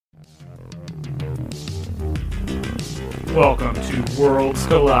Welcome to Worlds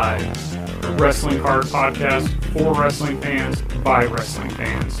Collide, a wrestling card podcast for wrestling fans by wrestling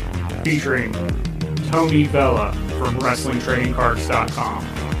fans, featuring Tony Vella from WrestlingTradingCards.com.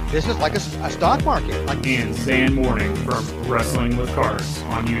 This is like a stock market. And Zan Morning from Wrestling with Cards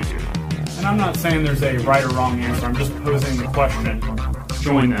on YouTube. And I'm not saying there's a right or wrong answer, I'm just posing the question.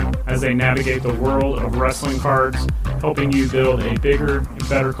 Join them as they navigate the world of wrestling cards, helping you build a bigger and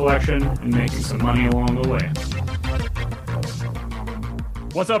better collection and making some money along the way.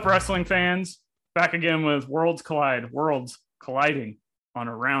 What's up, wrestling fans? Back again with Worlds Collide. Worlds colliding on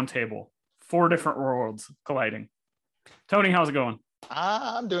a round table. 4 different worlds colliding. Tony, how's it going?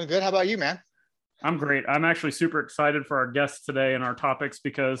 I'm doing good. How about you, man? I'm great. I'm actually super excited for our guests today and our topics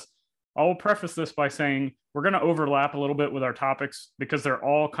because I'll preface this by saying we're going to overlap a little bit with our topics because they're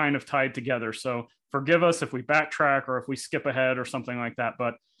all kind of tied together. So forgive us if we backtrack or if we skip ahead or something like that.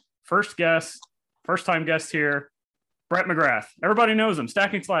 But first time guest here, Brett McGrath. Everybody knows him.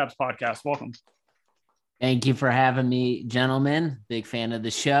 Stacking Slabs podcast. Welcome. Thank you for having me, gentlemen. Big fan of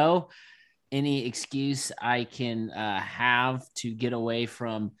the show. Any excuse I can have to get away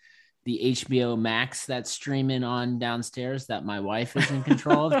from the HBO Max that's streaming on downstairs that my wife is in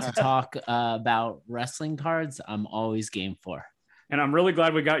control of to talk about wrestling cards, I'm always game for. And I'm really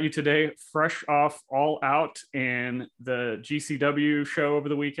glad we got you today, fresh off All Out and the GCW show over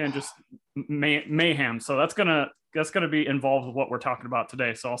the weekend, just mayhem. So that's gonna be involved with what we're talking about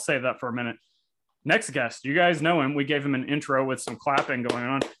today. So I'll save that for a minute. Next guest, you guys know him. We gave him an intro with some clapping going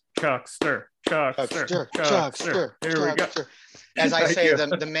on. Chuckster. Here we go. As I say,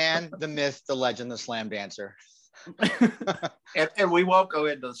 the man, the myth, the legend, the slam dancer. and we won't go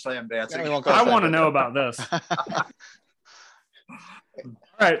into the slam dancing. I want to know about this. All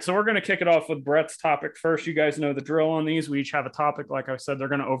right, so we're going to kick it off with Brett's topic first. You guys know the drill on these. We each have a topic. Like I said, they're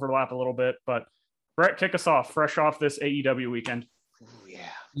going to overlap a little bit. But Brett, kick us off, fresh off this AEW weekend. Ooh,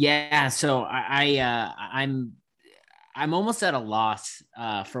 Yeah. So I'm almost at a loss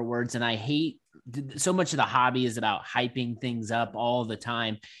for words, and I hate so much of the hobby is about hyping things up all the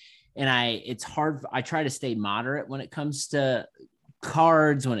time. And it's hard. I try to stay moderate when it comes to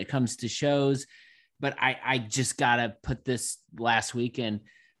cards, when it comes to shows, but I just got to put this last weekend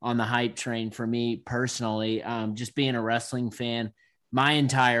on the hype train for me personally. Just being a wrestling fan my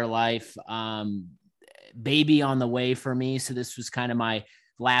entire life, baby on the way for me. So this was kind of my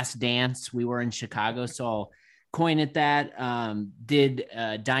last dance. We were in Chicago, so I'll coin it that. Did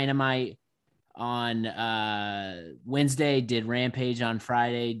Dynamite on Wednesday, did Rampage on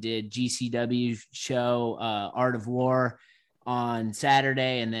Friday, did GCW show Art of War on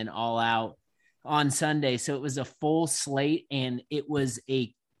Saturday, and then All Out on Sunday. So it was a full slate, and it was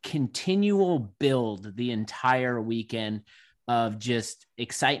a continual build the entire weekend of just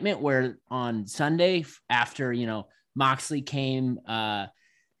excitement, where on Sunday after, Moxley came,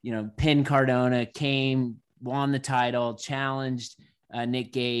 pinned Cardona, won the title, challenged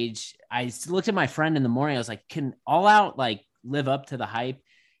Nick Gage. I looked at my friend in the morning. I was like, can All Out live up to the hype?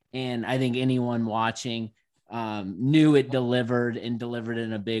 And I think anyone watching knew it delivered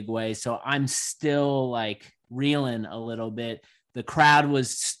in a big way. So I'm still reeling a little bit. The crowd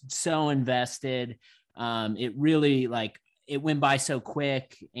was so invested. It really it went by so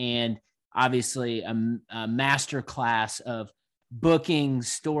quick, and obviously a master class of booking,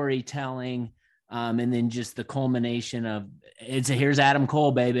 storytelling, and then just the culmination of here's Adam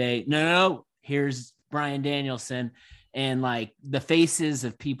Cole, baby. No, here's Bryan Danielson. And the faces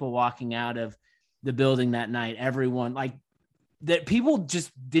of people walking out of the building that night, everyone that people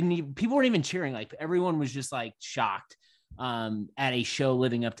just people weren't even cheering. Everyone was just shocked at a show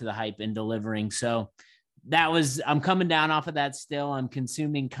living up to the hype and delivering. So I'm coming down off of that still. I'm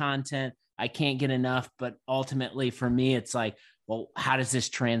consuming content. I can't get enough, but ultimately for me, it's well, how does this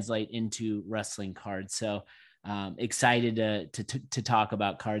translate into wrestling cards? So excited to talk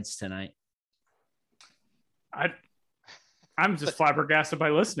about cards tonight. I'm just flabbergasted by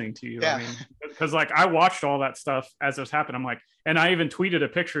listening to you. Yeah. I mean, because I watched all that stuff as it was happening. I'm and I even tweeted a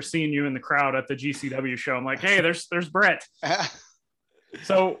picture seeing you in the crowd at the GCW show. I'm hey, there's Brett.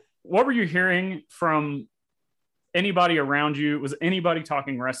 So what were you hearing from anybody around you? Was anybody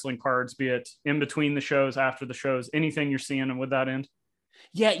talking wrestling cards, be it in between the shows, after the shows, anything you're seeing with that end?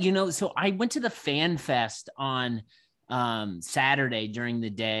 Yeah. So I went to the Fan Fest on Saturday during the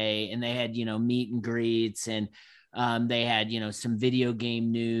day, and they had, meet and greets, and they had, some video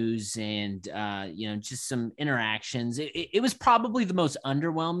game news and, just some interactions. It was probably the most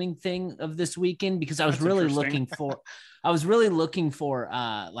underwhelming thing of this weekend because I was really looking for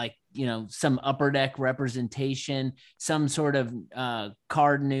some upper deck representation, some sort of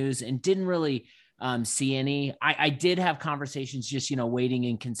card news, and didn't really see any. I did have conversations just, waiting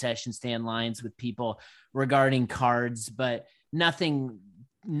in concession stand lines with people regarding cards, but nothing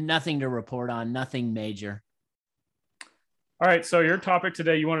to report on, nothing major. All right. So your topic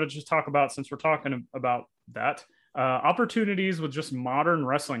today, you wanted to just talk about, since we're talking about that, opportunities with just modern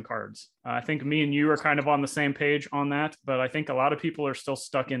wrestling cards. I think me and you are kind of on the same page on that, but I think a lot of people are still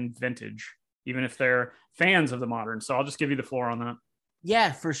stuck in vintage, even if they're fans of the modern. So I'll just give you the floor on that.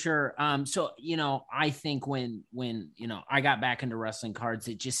 Yeah, for sure. So, I think when I got back into wrestling cards,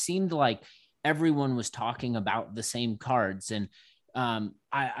 it just seemed like everyone was talking about the same cards. And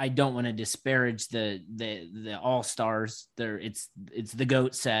I don't want to disparage the all-stars there. It's the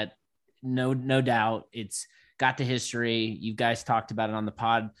GOAT set. No doubt. It's got the history. You guys talked about it on the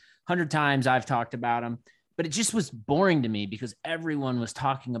pod 100 times. I've talked about them, but it just was boring to me because everyone was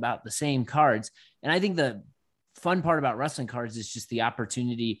talking about the same cards. And I think the fun part about wrestling cards is just the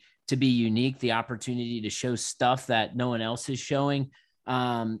opportunity to be unique, the opportunity to show stuff that no one else is showing,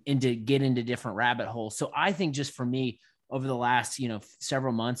 and to get into different rabbit holes. So I think just for me over the last,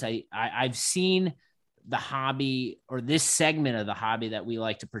 several months, I've seen the hobby, or this segment of the hobby that we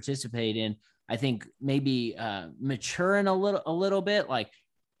like to participate in, I think maybe maturing a little bit, like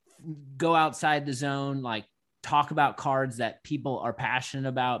go outside the zone, like talk about cards that people are passionate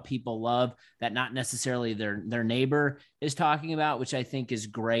about, people love, that not necessarily their neighbor is talking about, which I think is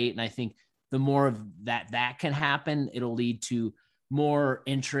great. And I think the more of that can happen, it'll lead to more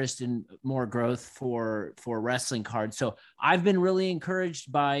interest and more growth for wrestling cards. So I've been really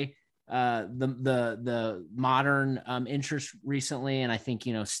encouraged by the modern interest recently. And I think,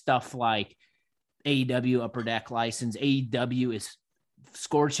 stuff like AEW Upper Deck license, AEW is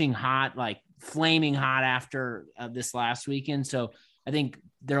scorching hot, like flaming hot after this last weekend. So I think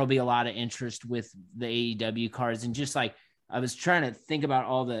there'll be a lot of interest with the AEW cards. And just like, I was trying to think about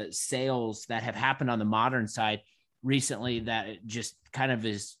all the sales that have happened on the modern side recently, that it just kind of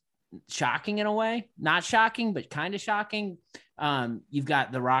is shocking in a way, not shocking, but kind of shocking. You've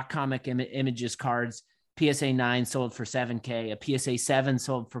got the Rock Comic Images cards, PSA 9 sold for $7,000, a PSA 7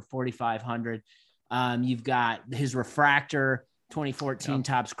 sold for $4,500. You've got his Refractor 2014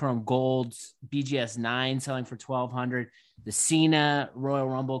 Topps Chrome Golds, BGS 9 selling for $1,200. The Cena Royal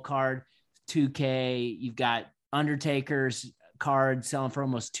Rumble card, $2,000. You've got Undertaker's card selling for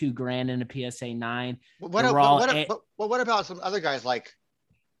almost $2,000 in a PSA 9. What about some other guys? Like,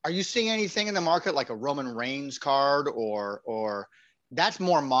 are you seeing anything in the market like a Roman Reigns card, or that's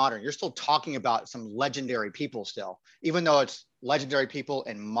more modern? You're still talking about some legendary people still, even though it's legendary people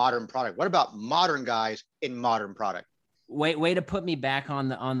in modern product. What about modern guys in modern product? Way to put me back on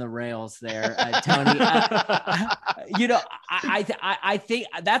the rails there, Tony. I think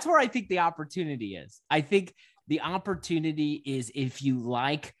that's where I think the opportunity is. I think the opportunity is, if you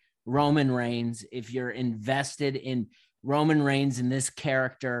like Roman Reigns, if you're invested in Roman Reigns and this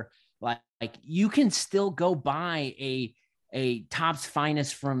character, like you can still go buy a Topps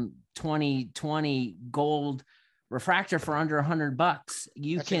Finest from 2020 gold refractor for under $100.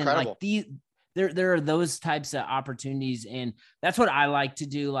 You That's can incredible. like there are those types of opportunities, and that's what I like to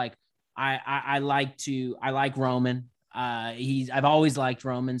do. Like I like Roman. I've always liked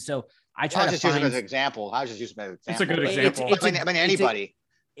Roman, so I try to use him as an example. I was just using him as an example. It's a good example. I mean, anybody.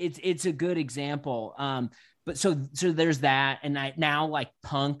 It's a good example. But so there's that, and now like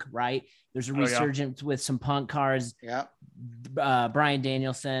Punk, right? There's a resurgence with some Punk cards. Yeah. Bryan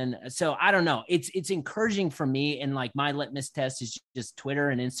Danielson. So I don't know. It's encouraging for me, and like my litmus test is just Twitter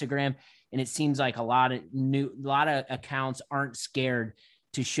and Instagram. And it seems like a lot of accounts aren't scared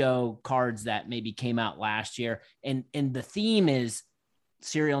to show cards that maybe came out last year. And the theme is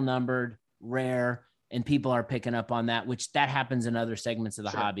serial numbered, rare, and people are picking up on that, which that happens in other segments of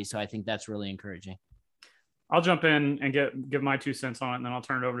the hobby. So I think that's really encouraging. I'll jump in and give my 2 cents on it, and then I'll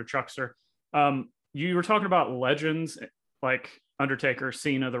turn it over to Chuckster. You were talking about legends like Undertaker,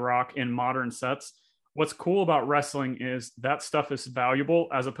 Cena, The Rock in modern sets. What's cool about wrestling is that stuff is valuable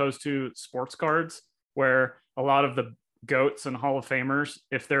as opposed to sports cards, where a lot of the GOATs and Hall of Famers,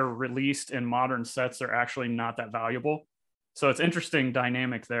 if they're released in modern sets, they're actually not that valuable. So it's interesting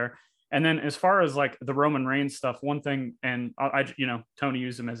dynamic there. And then as far as like the Roman Reigns stuff, one thing, and Tony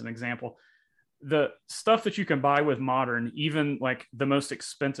used him as an example, the stuff that you can buy with modern, even like the most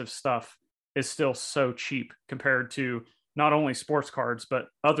expensive stuff, is still so cheap compared to not only sports cards, but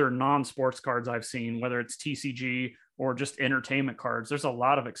other non-sports cards I've seen, whether it's TCG or just entertainment cards. There's a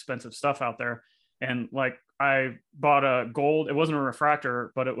lot of expensive stuff out there. And like I bought a gold, it wasn't a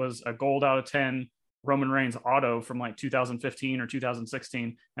refractor, but it was a gold out of 10 Roman Reigns auto from like 2015 or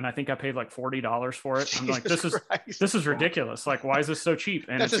 2016, and I think I paid like $40 for it. I'm like, this is ridiculous. Like, why is this so cheap?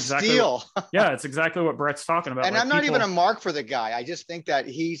 And that's it's a exactly steal. Yeah, it's exactly what Brett's talking about. And like I'm not even a mark for the guy. I just think that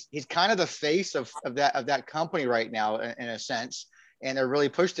he's kind of the face of that company right now in a sense, and they really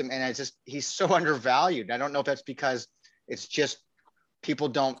pushed him. And it's just he's so undervalued. I don't know if that's because it's just people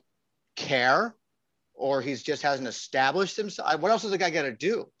don't care, or he's just hasn't established himself. What else does the guy got to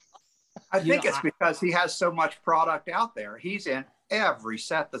do? I think it's because he has so much product out there. He's in every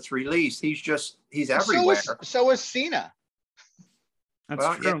set that's released. He's everywhere. So is Cena.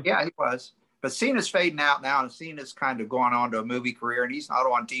 That's true. Yeah, he was. But Cena's fading out now, and Cena's kind of going on to a movie career, and he's not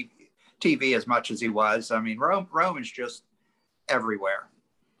on TV as much as he was. I mean, Roman's just everywhere.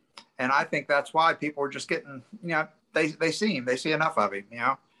 And I think that's why people are just getting, they see him. They see enough of him,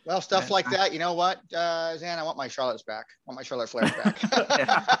 Well, stuff like that. You know what, Zan? I want my Charlotte's back. I want my Charlotte Flairs back.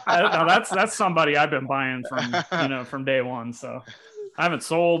 No, that's somebody I've been buying from day one. So I haven't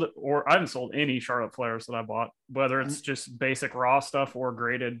sold any Charlotte Flairs that I bought, whether it's just basic raw stuff or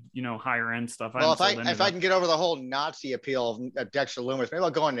graded, higher end stuff. Well, if I can get over the whole Nazi appeal of Dexter Loomis, maybe I'll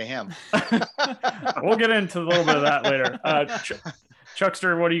go into him. We'll get into a little bit of that later.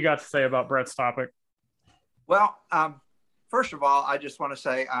 Chuckster, what do you got to say about Brett's topic? Well, first of all, I just want to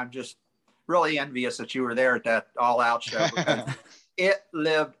say I'm just really envious that you were there at that All Out show, because it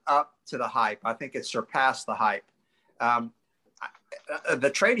lived up to the hype. I think it surpassed the hype. The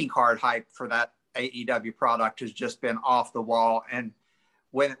trading card hype for that AEW product has just been off the wall. And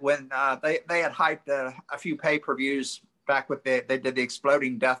when they had hyped a few pay-per-views back with they did the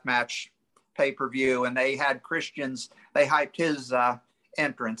Exploding Deathmatch pay-per-view, and they had Christians, they hyped his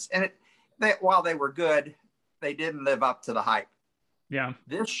entrance. And while they were good, they didn't live up to the hype. Yeah.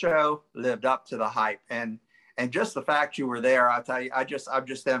 This show lived up to the hype. And just the fact you were there, I tell you, I'm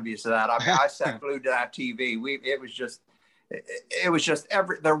just envious of that. I mean, I sat glued to that TV. It was just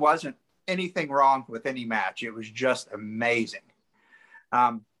there wasn't anything wrong with any match. It was just amazing.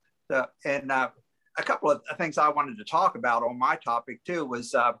 A couple of things I wanted to talk about on my topic too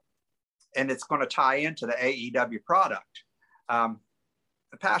was, and it's going to tie into the AEW product.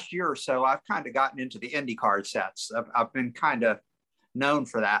 The past year or so, I've kind of gotten into the IndyCar sets. I've been kind of known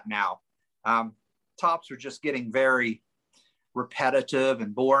for that now. Tops are just getting very repetitive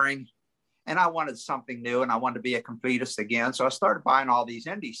and boring. And I wanted something new, and I wanted to be a completist again. So I started buying all these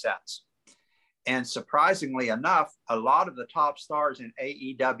Indy sets. And surprisingly enough, a lot of the top stars in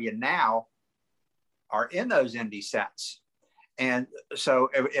AEW now are in those Indy sets. And so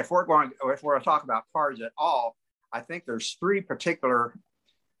if we're going to talk about cards at all, I think there's three particular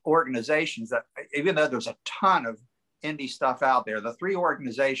organizations that, even though there's a ton of indie stuff out there, the three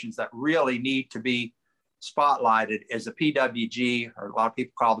organizations that really need to be spotlighted is the PWG, or a lot of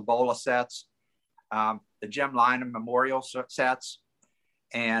people call the BOLA sets, the Jim Lynam Memorial sets,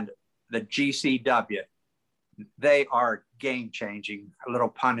 and the GCW. They are game-changing, a little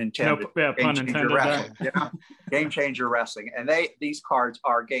pun intended. Nope, yeah, pun intended. Wrestling, game changer wrestling. And these cards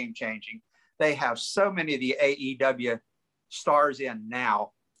are game-changing. They have so many of the AEW stars in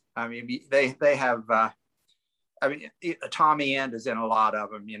now. I mean, they have, Tommy End is in a lot of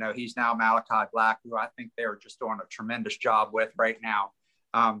them. He's now Malachi Black, who I think they're just doing a tremendous job with right now.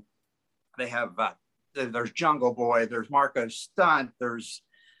 They have, there's Jungle Boy, there's Marco Stunt, there's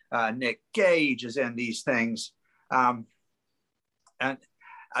Nick Gage is in these things. And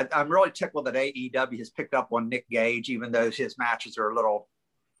I'm really tickled that AEW has picked up on Nick Gage, even though his matches are a little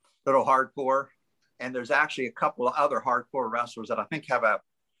hardcore. And there's actually a couple of other hardcore wrestlers that I think have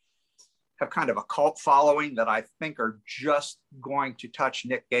kind of a cult following that I think are just going to touch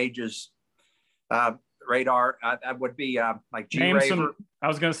Nick Gage's radar. That would be like G Raver. I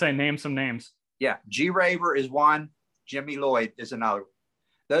was going to say, name some names. Yeah. G Raver is one. Jimmy Lloyd is another.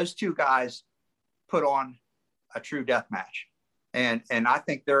 Those two guys put on a true death match. And I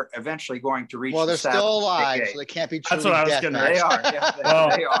think they're eventually going to reach. Well, they're still alive, so they can't be truly. That's what I was getting at. They are.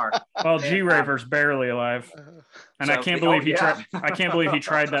 Yeah, they are. Well, G Raver's barely alive, and so I can't believe he tried. I can't believe he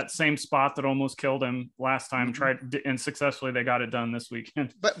tried that same spot that almost killed him last time. And successfully they got it done this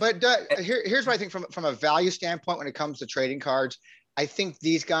weekend. But here's what I think from a value standpoint when it comes to trading cards. I think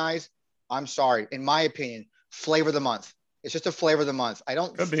these guys, I'm sorry, in my opinion, flavor of the month. It's just a flavor of the month. I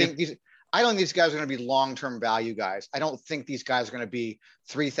don't think these guys are going to be long-term value guys. I don't think these guys are going to be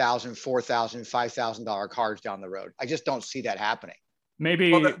 $3,000, $4,000, $5,000 cards down the road. I just don't see that happening.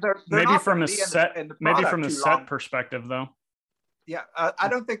 Maybe from the set perspective, though. Yeah, I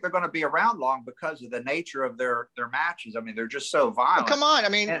don't think they're going to be around long because of the nature of their matches. I mean, they're just so violent. Oh, come on. I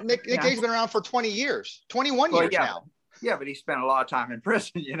mean, Nick Gage's been around for 20 years, 21 years now. Yeah, but he spent a lot of time in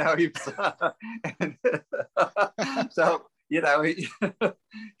prison, you know. He was, so you know,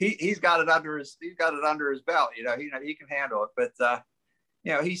 he's got it under his belt. You know, he can handle it. But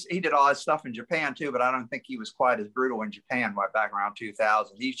you know, he did all his stuff in Japan too. But I don't think he was quite as brutal in Japan back around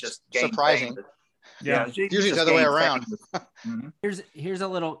 2000. He's just surprising. Yeah, usually the other way around. Here's a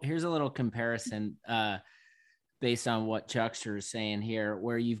little comparison based on what Chuckster is saying here,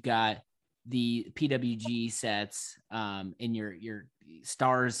 where you've got the PWG sets in your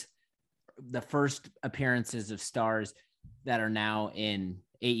stars, the first appearances of stars that are now in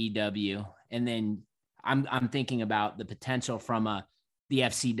AEW, and then I'm thinking about the potential from the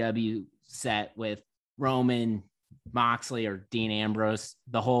FCW set with Roman, Moxley, or Dean Ambrose,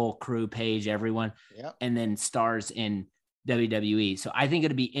 the whole crew, Page, everyone, and then stars in WWE. So I think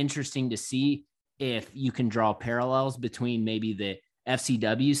it'd be interesting to see if you can draw parallels between maybe the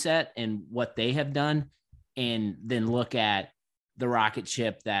FCW set and what they have done, and then look at the rocket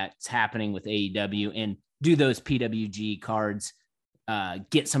ship that's happening with AEW and do those PWG cards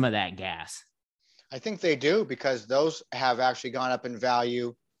get some of that gas? I think they do, because those have actually gone up in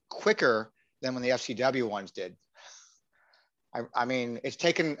value quicker than when the FCW ones did. I mean, it's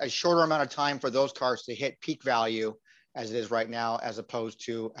taken a shorter amount of time for those cards to hit peak value as it is right now, as opposed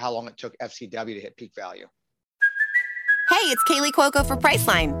to how long it took FCW to hit peak value. Hey, it's Kaylee Cuoco for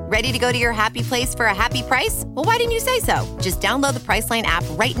Priceline. Ready to go to your happy place for a happy price? Well, why didn't you say so? Just download the Priceline app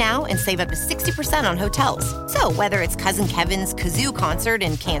right now and save up to 60% on hotels. So whether it's Cousin Kevin's Kazoo Concert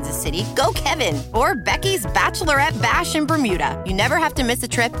in Kansas City, go Kevin, or Becky's Bachelorette Bash in Bermuda, you never have to miss a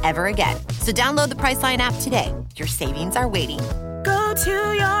trip ever again. So download the Priceline app today. Your savings are waiting. Go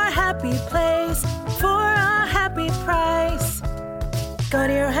to your happy place for a happy price. Go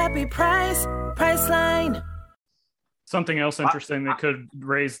to your happy price, Priceline. Something else interesting that could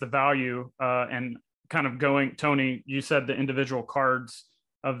raise the value and kind of going, Tony, you said the individual cards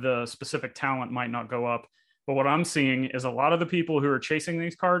of the specific talent might not go up. But what I'm seeing is a lot of the people who are chasing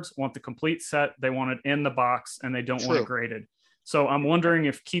these cards want the complete set. They want it in the box and they don't want it graded. So I'm wondering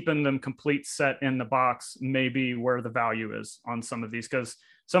if keeping them complete set in the box may be where the value is on some of these, because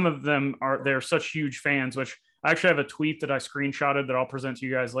some of them they're such huge fans, which I actually have a tweet that I screenshotted that I'll present to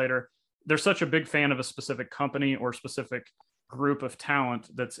you guys later. They're such a big fan of a specific company or specific group of talent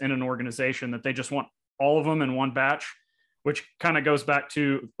that's in an organization that they just want all of them in one batch, which kind of goes back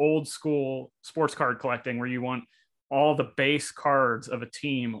to old school sports card collecting, where you want all the base cards of a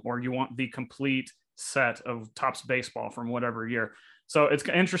team, or you want the complete set of Topps baseball from whatever year. So it's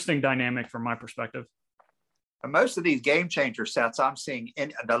an interesting dynamic from my perspective. And most of these game changer sets I'm seeing,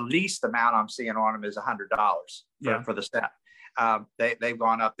 in the least amount I'm seeing on them is $100 for the set. They've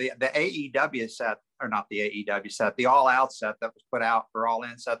gone up. The AEW set, or not the AEW set, the All Out set that was put out, for All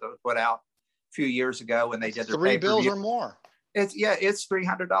In set that was put out a few years ago when they did their $3 bills or more. It's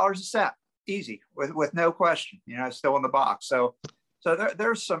 $300 a set, easy, with no question. You know, still in the box. So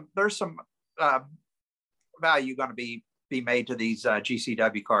there's some value going to be made to these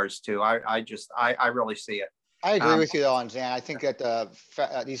GCW cards too. I really see it. I agree with you though on Zan. I think that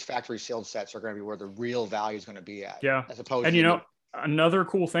these factory sealed sets are going to be where the real value is going to be at. Yeah. As opposed and to, you know, another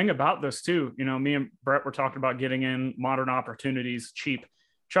cool thing about this too, you know, me and Brett were talking about getting in Modern Opportunities cheap.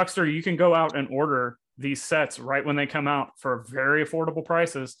 Chuckster, you can go out and order these sets right when they come out for very affordable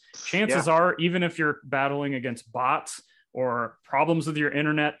prices. Chances are, even if you're battling against bots or problems with your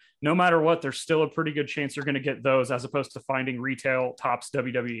internet, no matter what, there's still a pretty good chance you're going to get those, as opposed to finding retail Topps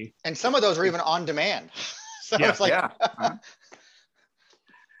WWE. And some of those are even on demand. So it's like,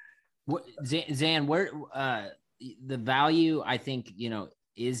 Zan, where the value, I think, you know,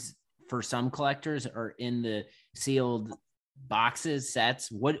 is for some collectors are in the sealed boxes,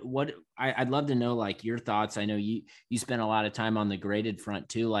 sets. I'd love to know, like, your thoughts. I know you spent a lot of time on the graded front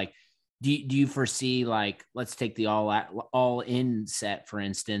too. Like, do you foresee, like, let's take the all in set, for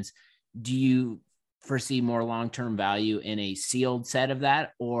instance. Do you foresee more long-term value in a sealed set of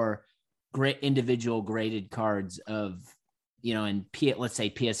that, or great individual graded cards of, you know, in let's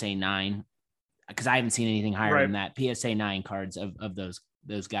say PSA 9, because I haven't seen anything higher than that, PSA 9 cards of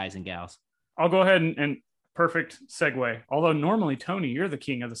those guys and gals? I'll go ahead and perfect segue. Although normally, Tony, you're the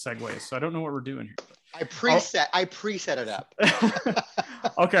king of the segues, so I don't know what we're doing here. I preset it up.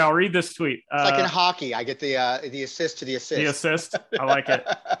 Okay, I'll read this tweet. It's like in hockey, I get the assist to the assist. The assist, I like it.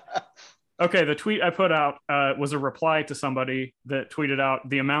 Okay, the tweet I put out was a reply to somebody that tweeted out,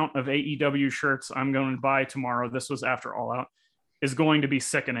 the amount of AEW shirts I'm going to buy tomorrow, this was after All Out, is going to be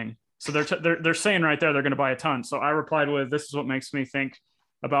sickening. So they're saying right there they're going to buy a ton. So I replied with, this is what makes me think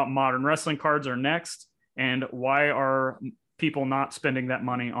about modern wrestling cards are next, and why are people not spending that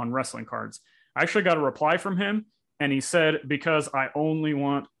money on wrestling cards? I actually got a reply from him, And he said, because I only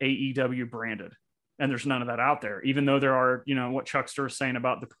want AEW branded. And there's none of that out there, even though there are, what Chuckster is saying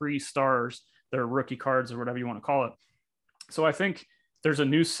about the pre-stars, their rookie cards or whatever you want to call it. So I think there's a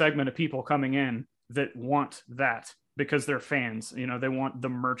new segment of people coming in that want that because they're fans, they want the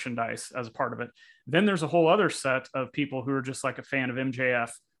merchandise as a part of it. Then there's a whole other set of people who are just like a fan of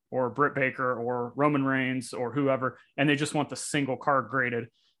MJF or Britt Baker or Roman Reigns or whoever, and they just want the single card graded.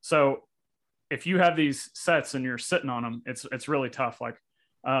 So if you have these sets and you're sitting on them, it's really tough. Like,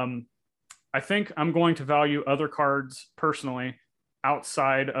 I think I'm going to value other cards personally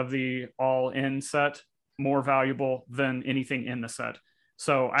outside of the all-in set more valuable than anything in the set.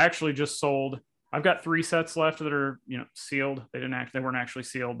 So I actually just sold. I've got 3 sets left that are sealed. They weren't actually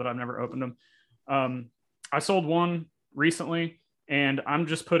sealed, but I've never opened them. I sold one recently, and I'm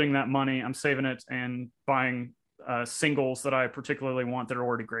just putting that money. I'm saving it and buying singles that I particularly want that are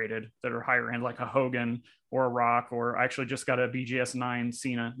already graded, that are higher end, like a Hogan or a Rock, or I actually just got a BGS 9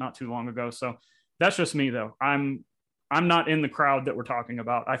 Cena not too long ago. So that's just me though. I'm not in the crowd that we're talking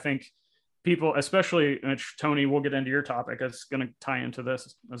about. I think people, especially Tony, we'll get into your topic. It's going to tie into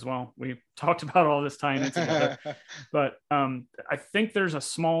this as well. We talked about all this tying in together, but I think there's a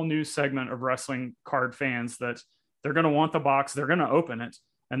small new segment of wrestling card fans that they're going to want the box. They're going to open it,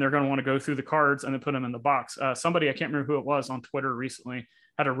 and they're going to want to go through the cards and then put them in the box. Somebody, I can't remember who it was, on Twitter recently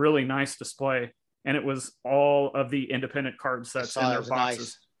had a really nice display, and it was all of the independent card sets in their boxes.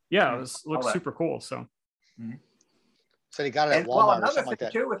 Nice. Yeah, it looked super cool. So. Mm-hmm. So they got it at Walmart or something like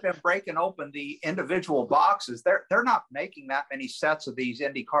that. Too, with them breaking open the individual boxes, they're not making that many sets of these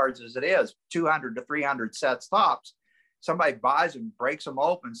indie cards as it is, 200 to 300 sets tops. Somebody buys them, breaks them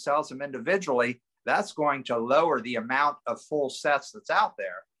open, sells them individually. That's going to lower the amount of full sets that's out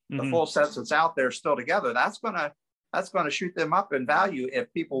there. Mm-hmm. The full sets that's out there still together, that's going to shoot them up in value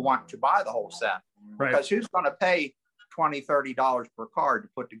if people want to buy the whole set. Right. Because who's going to pay $20, $30 per card to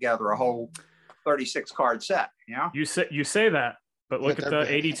put together a whole 36 card set? You say that, but look at the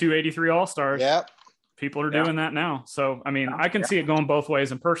 82, 83 All-Stars. Yep. People are doing that now. So, I mean, I can see it going both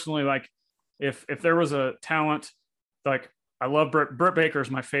ways. And personally, like if there was a talent, like I love Britt Baker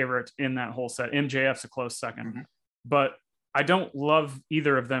is my favorite in that whole set. MJF's a close second, mm-hmm. but I don't love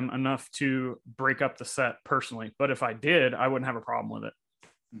either of them enough to break up the set personally. But if I did, I wouldn't have a problem with it.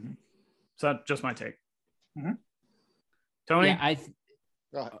 Mm-hmm. So that's just my take. Mm-hmm. Tony? Yeah,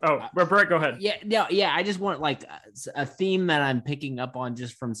 Brett, go ahead. Yeah. I just want like a theme that I'm picking up on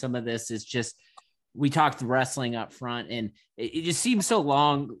just from some of this is just, we talked wrestling up front, and it just seems so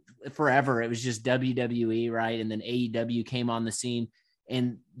long forever. It was just WWE, right? And then AEW came on the scene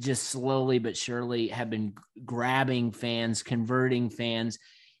and just slowly but surely have been grabbing fans, converting fans.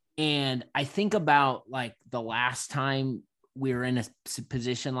 And I think about like the last time we were in a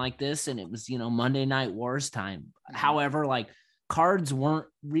position like this, and it was, Monday Night Wars time. Mm-hmm. However, like cards were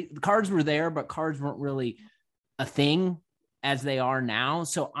there, but cards weren't really a thing as they are now.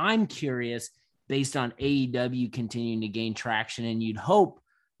 So I'm curious, based on AEW continuing to gain traction, and you'd hope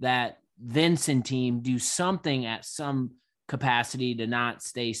that Vince and team do something at some capacity to not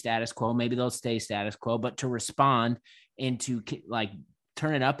stay status quo. Maybe they'll stay status quo, but to respond and to like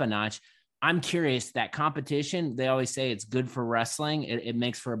turn it up a notch. I'm curious, that competition, they always say it's good for wrestling. It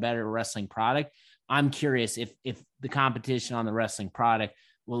makes for a better wrestling product. I'm curious if the competition on the wrestling product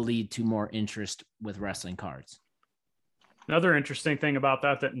will lead to more interest with wrestling cards. Another interesting thing about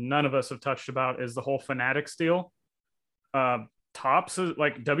that none of us have touched about is the whole Fanatics deal. Topps,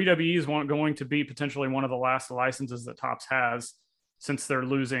 like WWE is going to be potentially one of the last licenses that Topps has, since they're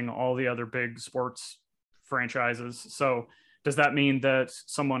losing all the other big sports franchises. So does that mean that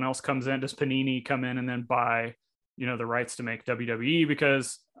someone else comes in? Does Panini come in and then buy, the rights to make WWE?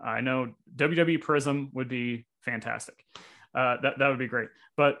 Because I know WWE Prism would be fantastic. That would be great.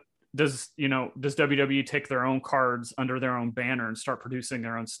 But does WWE take their own cards under their own banner and start producing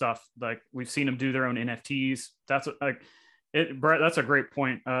their own stuff? Like we've seen them do their own NFTs. Brett, that's a great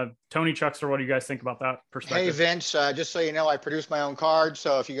point. Tony, Chuckster, what do you guys think about that perspective? Hey, Vince, just so you know, I produce my own cards.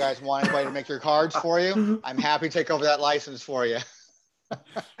 So if you guys want anybody to make your cards for you, I'm happy to take over that license for you.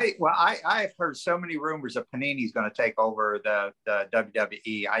 Hey, well, I've heard so many rumors that Panini's going to take over the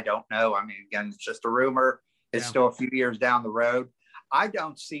WWE. I don't know. I mean, again, it's just a rumor. It's still a few years down the road. I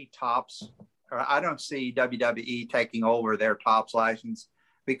don't see Topps, or I don't see WWE taking over their Topps license,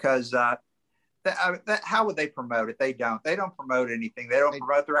 because how would they promote it? They don't promote anything. They don't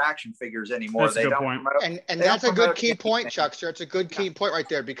promote their action figures anymore. That's a good point. And that's a good key point, Chuckster. It's a good key point right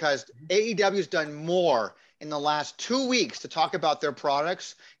there, because AEW's done more in the last 2 weeks to talk about their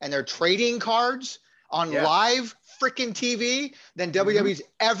products and their trading cards on live freaking TV than WWE's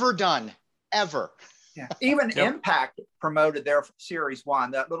ever done, ever. Yeah. Even Impact promoted their Series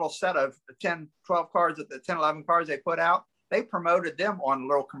 1, that little set of 10, 12 cards, the 10, 11 cards they put out. They promoted them on a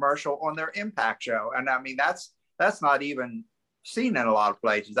little commercial on their Impact show. And I mean, that's not even seen in a lot of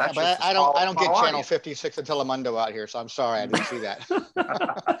places. That's but I don't get channel 56 of Telemundo out here, so I'm sorry I didn't see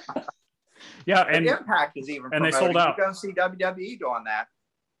that. Yeah, and Impact is even and they sold out. You don't see WWE doing that.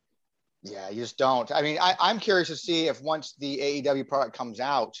 Yeah, you just don't. I mean, I'm curious to see if once the AEW product comes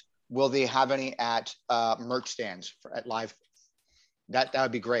out, will they have any at merch stands at live? That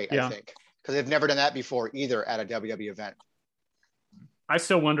would be great, I think, because they've never done that before either at a WWE event. I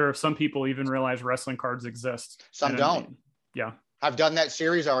still wonder if some people even realize wrestling cards exist. Some don't. Yeah. I've done that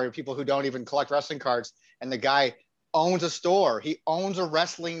series already. People who don't even collect wrestling cards, and the guy owns a store. He owns a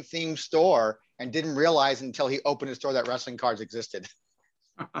wrestling themed store and didn't realize until he opened his store that wrestling cards existed.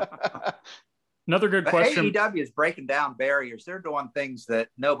 Another good question. AEW is breaking down barriers. They're doing things that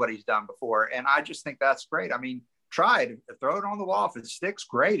nobody's done before. And I just think that's great. I mean, try it, throw it on the wall. If it sticks,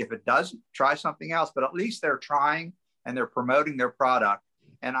 great. If it doesn't, try something else, but at least they're trying and they're promoting their product.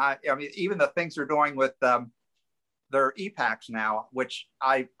 And I mean, even the things they're doing with their e-packs now, which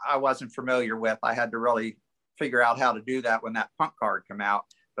I wasn't familiar with. I had to really figure out how to do that when that Punk card came out,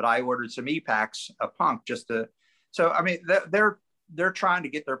 but I ordered some e-packs of Punk so I mean, they're trying to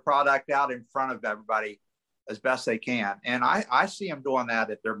get their product out in front of everybody as best they can. And I see them doing that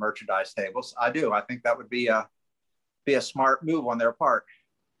at their merchandise tables. I do. I think that would be a smart move on their part.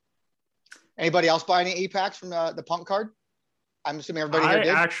 Anybody else buy any e-packs from the Punk card? I'm assuming everybody here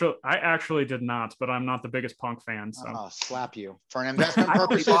did. I actually did not, but I'm not the biggest Punk fan. So I'll slap you for an investment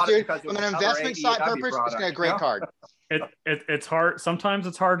purposes, dude. From an investment side purpose, it's a great card. It's hard. Sometimes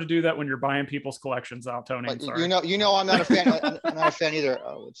it's hard to do that when you're buying people's collections out, Tony. You know, I'm not a fan. I'm not a fan either.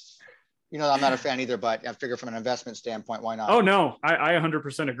 I'm not a fan either. But I figure from an investment standpoint, why not? Oh no, I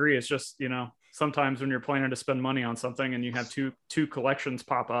 100% agree. It's just sometimes when you're planning to spend money on something and you have two collections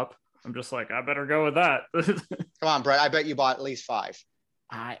pop up, I'm just like, I better go with that. Come on, Brett. I bet you bought at least 5.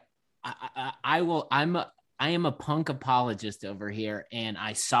 I am a Punk apologist over here, and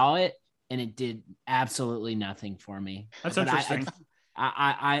I saw it, and it did absolutely nothing for me. That's interesting.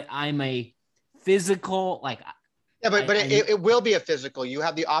 I'm a physical, like. Yeah, but it will be a physical. You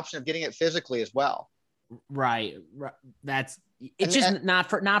have the option of getting it physically as well. Right. That's it's just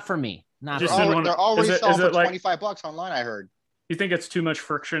not for me. They're already selling for $25 online, I heard. You think it's too much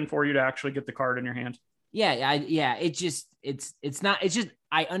friction for you to actually get the card in your hand? Yeah. It's not, it's just,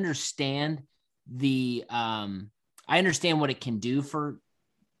 I understand I understand what it can do for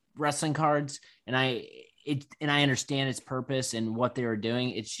wrestling cards. And I understand its purpose and what they were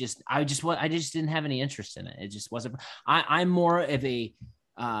doing. It's just, I just didn't have any interest in it. It just wasn't, I'm more of a,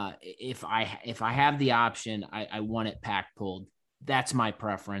 if I have the option, I want it pack pulled. That's my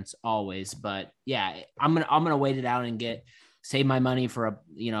preference always. But yeah, I'm going to wait it out and save my money for a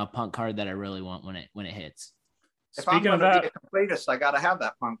Punk card that I really want when it hits. If I'm going to be a completist, I got to have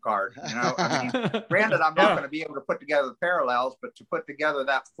that Punk card. I mean, granted, I'm not going to be able to put together the parallels, but to put together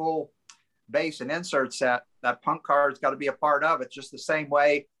that full base and insert set, that Punk card's got to be a part of it. Just the same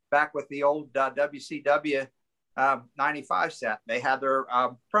way back with the old WCW 95 set, they had their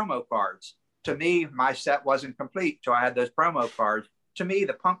promo cards. To me, my set wasn't complete till I had those promo cards. To me,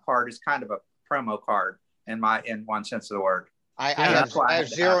 the Punk card is kind of a promo card in one sense of the word. I have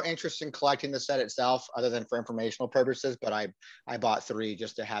zero interest in collecting the set itself other than for informational purposes, but I bought 3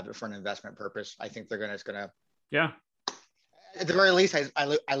 just to have it for an investment purpose. I think it's gonna at the very least I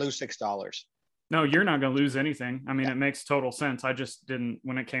lose $6. No, you're not going to lose anything. I mean, It makes total sense. I just didn't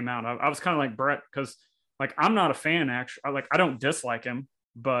when it came out. I was kind of like Brett because like I'm not a fan actually. I don't dislike him,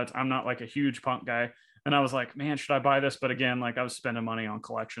 but I'm not like a huge Punk guy. And I was like, man, should I buy this? But again, like I was spending money on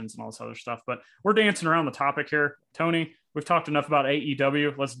collections and all this other stuff. But we're dancing around the topic here. Tony, we've talked enough about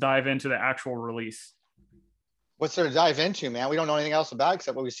AEW. Let's dive into the actual release. What's there to dive into, man? We don't know anything else about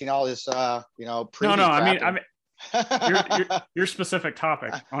except what we've seen all this, No. I mean, your specific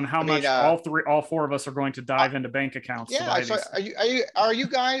topic on how much all 4 of us are going to dive into bank accounts. Yeah. So are you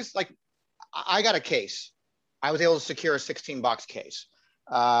guys like? I got a case. I was able to secure a $16 case.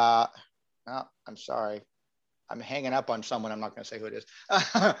 Oh, I'm sorry. I'm hanging up on someone. I'm not going to say who it is.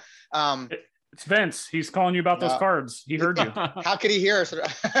 It's Vince. He's calling you about those cards. He heard you. How could he hear us?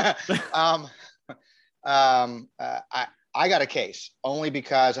 I got a case only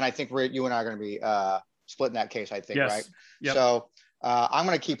because, and I think you and I are going to be splitting that case, I think, yes. Right? Yep. So I'm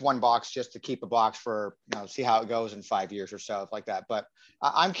going to keep 1 box just to keep a box for, see how it goes in 5 years or so, like that. But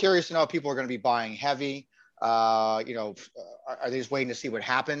I'm curious to know if people are going to be buying heavy. Are they just waiting to see what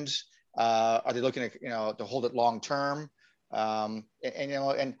happens? Are they looking at, to hold it long term?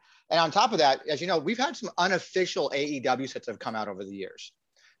 And on top of that, as you know, we've had some unofficial AEW sets that have come out over the years.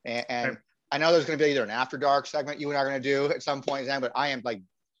 And I know there's going to be either an After Dark segment you and I are going to do at some point in time, but I am like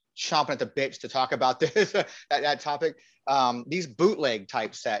chomping at the bits to talk about this, that topic. These bootleg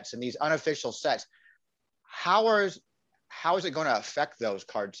type sets and these unofficial sets, how is it going to affect those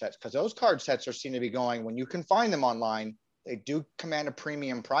card sets? Because those card sets seem to be going, when you can find them online, they do command a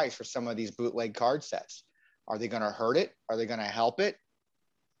premium price for some of these bootleg card sets. Are they going to hurt it? Are they going to help it?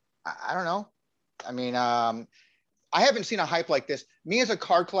 I don't know. I mean, I haven't seen a hype like this. Me as a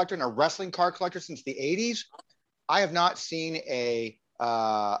card collector and a wrestling card collector since the 80s, I have not seen a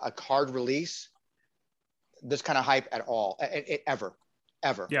card release this kind of hype at all, ever.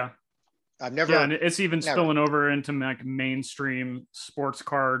 Yeah. I've never. Yeah, and it's even spilling over into like mainstream sports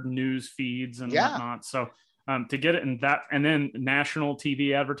card news feeds and whatnot. So to get it in that, and then national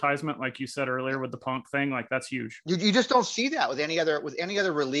TV advertisement, like you said earlier with the Punk thing, like that's huge. You just don't see that with any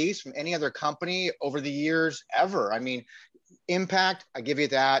other release from any other company over the years ever. I mean, Impact, I give you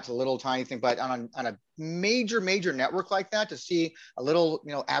that, it's a little tiny thing, but on a major network like that, to see a little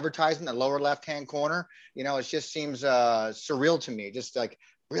advertisement in the lower left hand corner, it just seems surreal to me. Just like,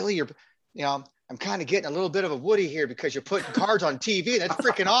 really, I'm kind of getting a little bit of a Woody here because you're putting cards on TV. That's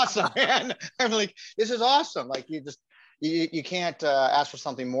freaking awesome, man. I'm like, this is awesome. Like you can't ask for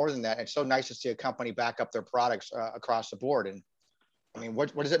something more than that. It's so nice to see a company back up their products across the board. And I mean,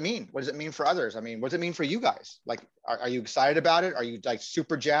 what does it mean? What does it mean for others? I mean, what does it mean for you guys? Like, are you excited about it? Are you like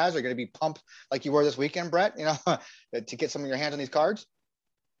super jazzed? Are you going to be pumped like you were this weekend, Brett, to get some of your hands on these cards?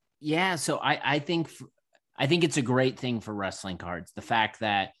 Yeah. So I think it's a great thing for wrestling cards. The fact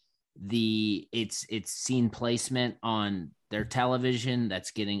that it's seen placement on their television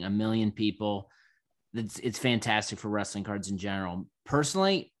that's getting 1 million people. It's fantastic for wrestling cards in general.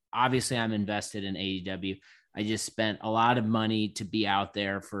 Personally, obviously I'm invested in AEW. I just spent a lot of money to be out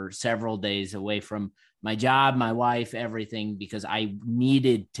there for several days away from my job, my wife, everything, because I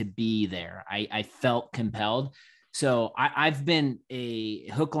needed to be there. I felt compelled. So I've been a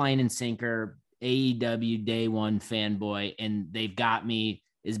hook, line, and sinker AEW day one fanboy, and they've got me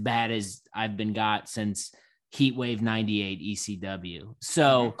as bad as I've been got since Heatwave 98 ECW.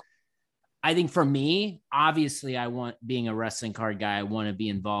 So I think for me, obviously being a wrestling card guy, I want to be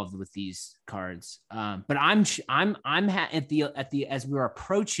involved with these cards. But as we were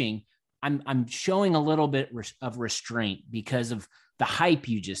approaching, I'm showing a little bit of restraint because of the hype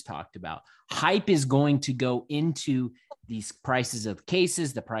you just talked about. Hype is going to go into these prices of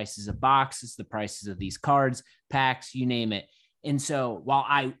cases, the prices of boxes, the prices of these cards, packs, you name it. And so while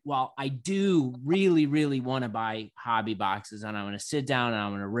I do really, really want to buy hobby boxes and I want to sit down and I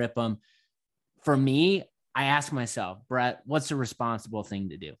want to rip them, for me, I ask myself, Brett, what's the responsible thing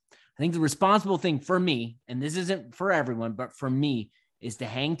to do? I think the responsible thing for me, and this isn't for everyone, but for me, is to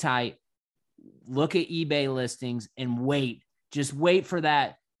hang tight, look at eBay listings and just wait for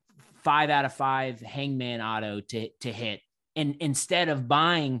that 5 out of 5 Hangman auto to hit. And instead of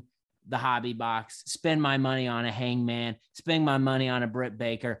buying the hobby box, spend my money on a Hangman, spend my money on a Britt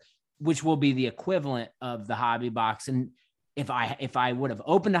Baker, which will be the equivalent of the hobby box. And if I would have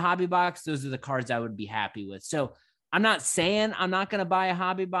opened a hobby box, those are the cards I would be happy with. So I'm not saying I'm not going to buy a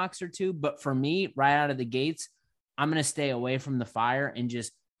hobby box or two, but for me, right out of the gates, I'm going to stay away from the fire and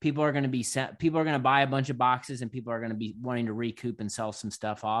just people are going to buy a bunch of boxes and people are going to be wanting to recoup and sell some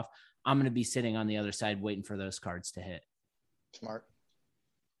stuff off. I'm going to be sitting on the other side waiting for those cards to hit. Smart.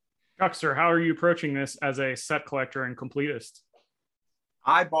 Chuckster, how are you approaching this as a set collector and completist?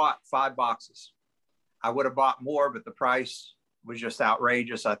 I bought 5 boxes. I would have bought more, but the price was just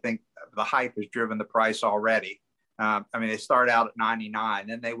outrageous. I think the hype has driven the price already. They start out at 99,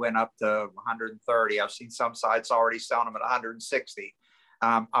 then they went up to 130. I've seen some sites already selling them at 160.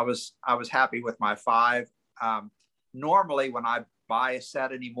 I was happy with my 5. Normally, when I buy a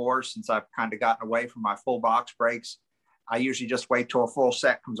set anymore, since I've kind of gotten away from my full box breaks, I usually just wait till a full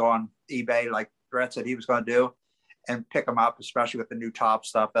set comes on eBay, like Brett said he was going to do, and pick them up, especially with the new top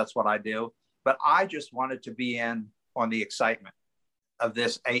stuff. That's what I do. But I just wanted to be in on the excitement of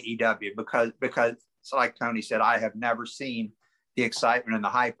this AEW because like Tony said, I have never seen the excitement and the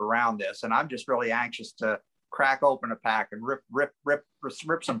hype around this. And I'm just really anxious to crack open a pack and rip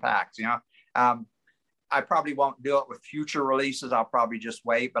some packs, I probably won't do it with future releases. I'll probably just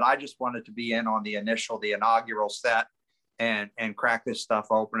wait, but I just wanted to be in on the inaugural set and crack this stuff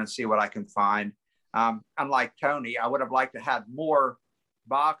open and see what I can find. Unlike Tony, I would have liked to have more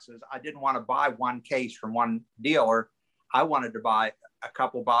boxes. I didn't want to buy one case from one dealer. I wanted to buy a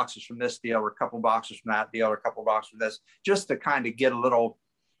couple boxes from this deal or a couple boxes from that deal or a couple boxes from this, just to kind of get a little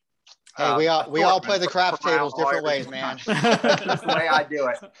Hey, we all play the craps tables different ways, man. That's the way I do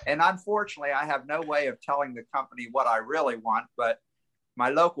it. And unfortunately, I have no way of telling the company what I really want, but my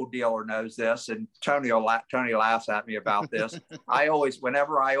local dealer knows this, and Tony laughs at me about this.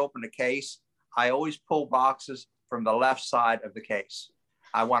 Whenever I open a case, I always pull boxes from the left side of the case.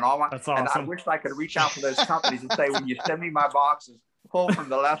 I want all my, That's awesome. And I wish I could reach out to those companies and say, when you send me my boxes, pull from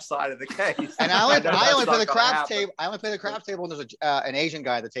the left side of the case. And I only play the craps table. I only play the craps table when there's an Asian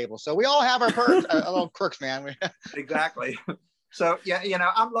guy at the table. So we all have our little quirks, man. Exactly. So yeah,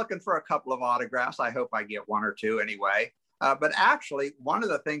 I'm looking for a couple of autographs. I hope I get one or two anyway. But actually, one of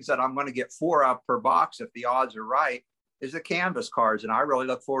the things that I'm going to get 4 of per box, if the odds are right, is the canvas cards, and I really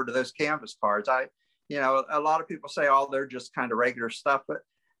look forward to those canvas cards. A lot of people say, oh, they're just kind of regular stuff, but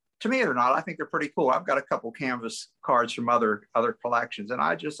to me, they're not. I think they're pretty cool. I've got a couple canvas cards from other collections, and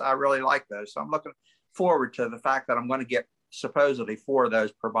I really like those. So I'm looking forward to the fact that I'm going to get supposedly 4 of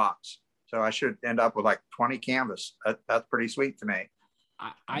those per box. So I should end up with like 20 canvas. That's pretty sweet to me.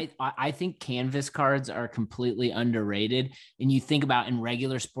 I think canvas cards are completely underrated. And you think about in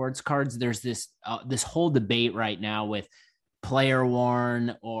regular sports cards, there's this whole debate right now with player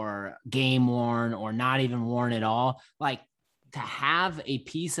worn or game worn or not even worn at all. Like, to have a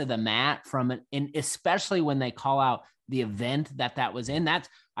piece of the mat from it, and especially when they call out the event that was in,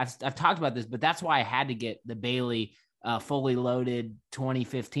 I've talked about this, but that's why I had to get the Bailey fully loaded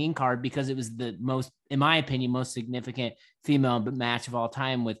 2015 card, because it was the most, in my opinion, most significant female match of all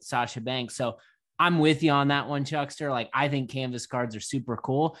time with Sasha Banks. So I'm with you on that one, Chuckster. Like, I think canvas cards are super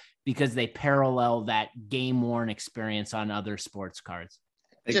cool because they parallel that game worn experience on other sports cards.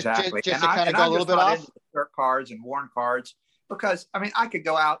 Exactly. Just to kind of go a little bit off shirt cards and worn cards, because I could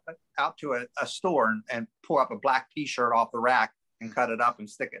go out to a store and pull up a black T-shirt off the rack and cut it up and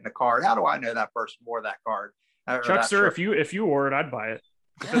stick it in the card. How do I know that person wore that card? Chuckster, if you wore it, I'd buy it.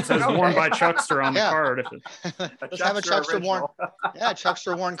 If it says worn by Chuckster on the card. Let's have a Chuckster worn. Yeah,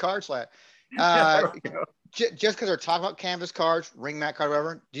 Chuckster worn card slab. Just because they're talking about canvas cards, ring mat card,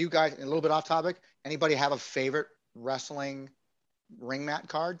 whatever. Do you guys, a little bit off topic, anybody have a favorite wrestling ring mat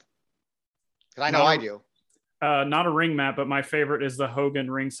card? Because I know I do. Not a ring mat, but my favorite is the Hogan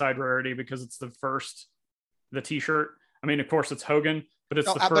ringside rarity, because it's the T-shirt. I mean, of course, it's Hogan, but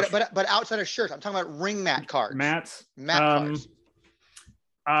it's the first. But outside of shirts, I'm talking about ring mat cards. Mat cards.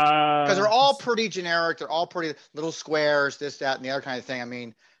 Because they're all pretty generic. They're all pretty little squares, this, that, and the other kind of thing. I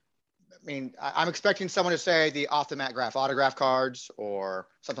mean, I'm expecting someone to say the off the mat autograph cards or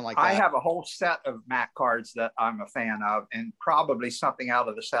something like that. I have a whole set of mat cards that I'm a fan of, and probably something out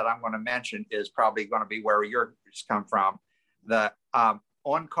of the set I'm going to mention is probably going to be where yours come from. The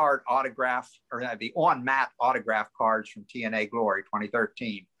on-card autograph, or the on-mat autograph cards from TNA Glory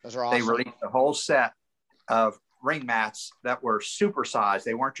 2013. Those are awesome. They released a whole set of ring mats that were supersized.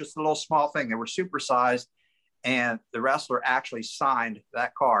 They weren't just a little small thing. They were supersized, and the wrestler actually signed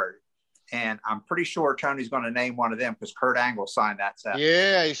that card. And I'm pretty sure Tony's going to name one of them because Kurt Angle signed that set.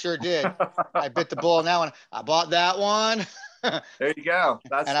 Yeah, he sure did. I bit the bullet on that one. I bought that one. There you go.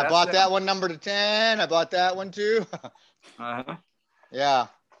 I bought that one number to 10. I bought that one too. Uh-huh. Yeah.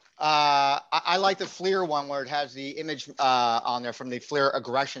 I like the Fleer one where it has the image on there from the Fleer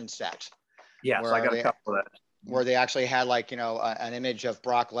Aggression set. Yes, I got a couple of that. Where they actually had an image of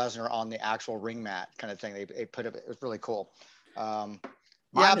Brock Lesnar on the actual ring mat kind of thing. They put it was really cool.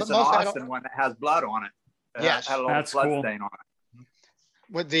 Mine is an Austin one that has blood on it. Yes, had a little blood stain on it.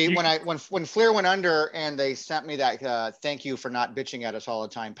 With the when Fleer went under and they sent me that thank you for not bitching at us all the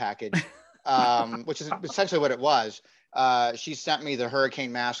time package, which is essentially what it was. She sent me the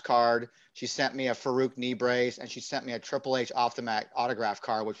Hurricane Mask card. She sent me a Farouk knee brace, and she sent me a Triple H off the mat autograph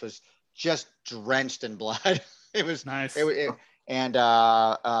card, which was just drenched in blood. It was nice.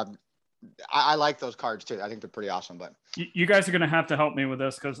 I like those cards too. I think they're pretty awesome. But you guys are going to have to help me with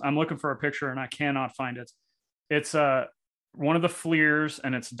this because I'm looking for a picture and I cannot find it. It's one of the Fleers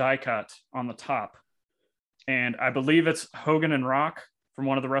and it's die cut on the top, and I believe it's Hogan and Rock from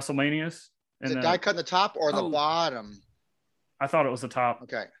one of the WrestleManias. Is it die cut in the top or the bottom? I thought it was the top.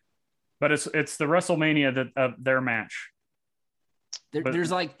 Okay, but it's the WrestleMania of their match.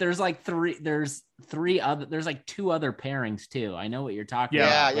 There's like two other pairings too. I know what you're talking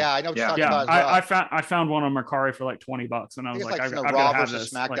about. Yeah, I know what you're talking about. As well. I found one on Mercari for like $20, and I was like, I've Raw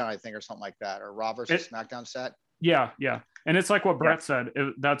versus SmackDown, I think, or something like that, or Raw versus SmackDown set. Yeah, and it's like what Brett said.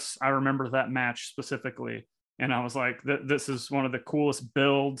 I remember that match specifically, and I was like, this is one of the coolest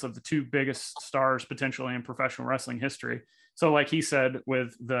builds of the two biggest stars potentially in professional wrestling history. So, like he said,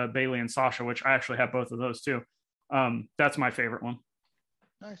 with the Bailey and Sasha, which I actually have both of those too. That's my favorite one.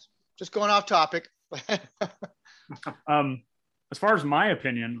 Nice. Just going off topic. as far as my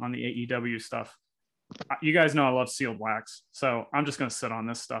opinion on the AEW stuff, you guys know I love sealed wax. So I'm just going to sit on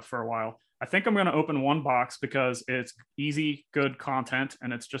this stuff for a while. I think I'm going to open one box because it's easy, good content,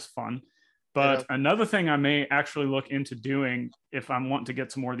 and it's just fun. But another thing I may actually look into doing if I'm wanting to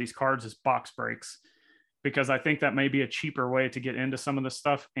get some more of these cards is box breaks, because I think that may be a cheaper way to get into some of this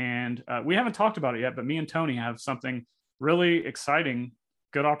stuff. And we haven't talked about it yet, but me and Tony have something really exciting,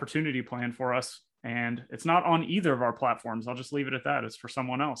 good opportunity planned for us. And it's not on either of our platforms. I'll just leave it at that. It's for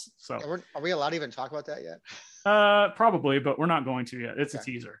someone else. So are we allowed to even talk about that yet? Probably, but we're not going to yet. It's a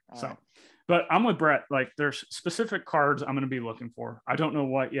teaser. All right. But I'm with Brett. Like, there's specific cards I'm going to be looking for. I don't know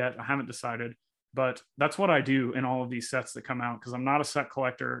what yet. I haven't decided, but that's what I do in all of these sets that come out, because I'm not a set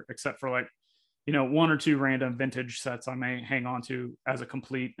collector except for like, you know, one or two random vintage sets I may hang on to as a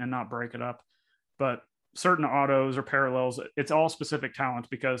complete and not break it up. But certain autos or parallels, it's all specific talent,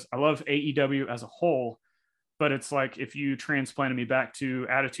 because I love AEW as a whole, but it's like if you transplanted me back to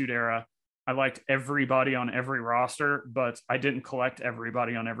Attitude Era, I liked everybody on every roster, but I didn't collect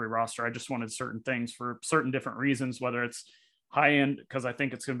everybody on every roster. I just wanted certain things for certain different reasons, whether it's high end because I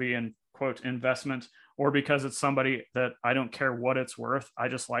think it's going to be in quote investment, or because it's somebody that I don't care what it's worth. I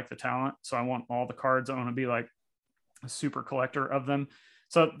just like the talent. So I want all the cards. I want to be like a super collector of them.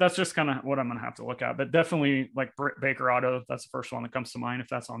 So that's just kind of what I'm going to have to look at, but definitely like Britt Baker auto. That's the first one that comes to mind if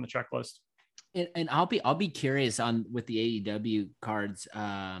that's on the checklist. And I'll be curious on with the AEW cards.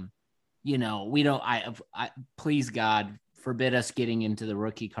 You know, we don't. I please God forbid us getting into the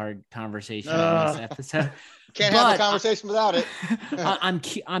rookie card conversation on this episode. Can't have a conversation without it.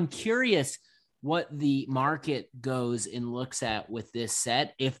 I'm curious what the market goes and looks at with this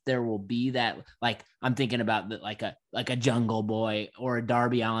set, if there will be that, like I'm thinking about that, like a Jungle Boy or a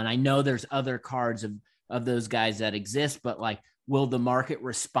Darby Allin. I know there's other cards of those guys that exist, but like, will the market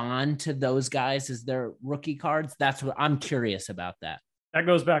respond to those guys as their rookie cards? That's what I'm curious about. That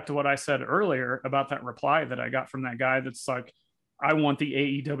goes back to what I said earlier about that reply that I got from that guy. That's like, I want the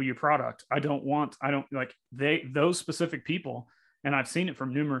AEW product. I don't like those specific people. And I've seen it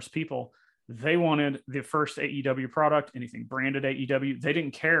from numerous people. They wanted the first AEW product, anything branded AEW. They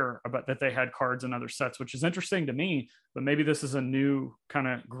didn't care about that they had cards in other sets, which is interesting to me, but maybe this is a new kind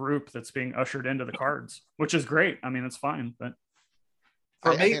of group that's being ushered into the cards, which is great. I mean, it's fine, but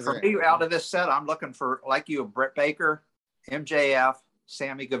for me, out of this set, I'm looking for, like you, Britt Baker, MJF,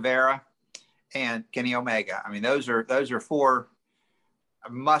 Sammy Guevara, and Kenny Omega. I mean, those are four.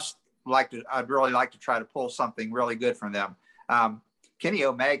 I'd really like to try to pull something really good from them. Kenny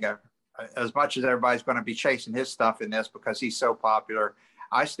Omega, as much as everybody's going to be chasing his stuff in this because he's so popular,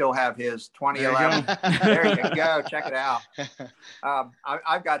 I still have his 2011. There you go. Check it out.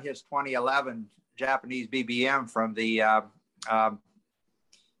 I've got his 2011 Japanese BBM from the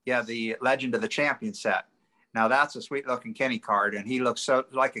Legend of the Champion set. Now that's a sweet looking Kenny card, and he looks so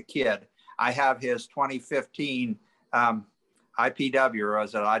like a kid. I have his 2015 IPW, or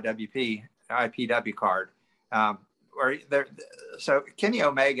is it IPW card. So Kenny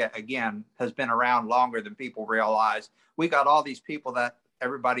Omega, again, has been around longer than people realize. We got all these people that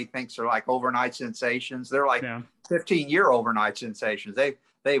everybody thinks are like overnight sensations. They're like 15-year overnight sensations.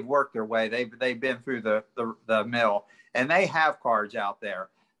 They've worked their way. They've been through the mill, and they have cards out there.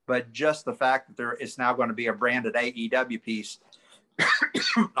 But just the fact that it's now going to be a branded AEW piece,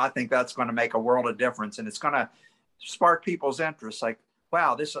 I think that's going to make a world of difference, and it's going to spark people's interest. Like,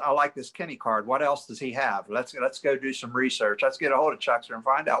 wow, I like this Kenny card. What else does he have? Let's go do some research. Let's get a hold of Chuckster and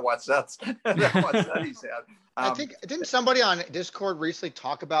find out what sets he's had. I think, didn't somebody on Discord recently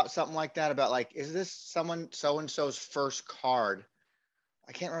talk about something like that? About like, is this someone so-and-so's first card?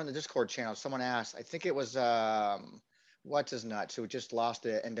 I can't remember the Discord channel. Someone asked. I think it was what's his nuts, who just lost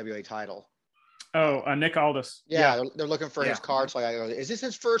the NWA title. Oh, Nick Aldis. Yeah, they're looking for his card. So I go, is this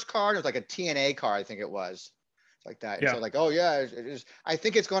his first card? It was like a TNA card, I think it was. Like that. Yeah. So like, oh yeah, it is. I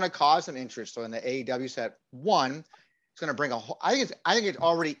think it's going to cause some interest. So in the AEW set, one, it's going to bring I think it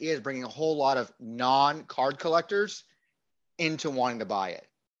already is bringing a whole lot of non-card collectors into wanting to buy it.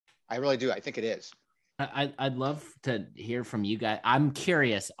 I really do. I think it is. I'd love to hear from you guys. I'm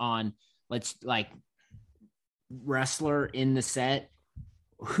curious on wrestler in the set.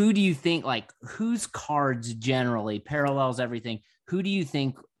 Who do you think, like, whose cards generally parallels everything? Who do you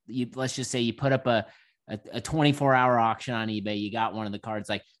think let's just say you put up a 24-hour auction on eBay, you got one of the cards,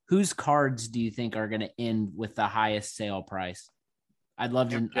 like whose cards do you think are going to end with the highest sale price? I'd love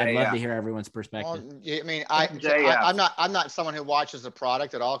to hear everyone's perspective. Well, I mean, I'm not someone who watches the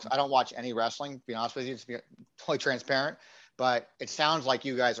product at all, because I don't watch any wrestling, to be honest with you, to be totally transparent, but it sounds like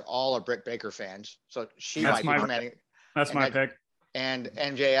you guys all are Britt Baker fans. So might be commanding. That's my pick. And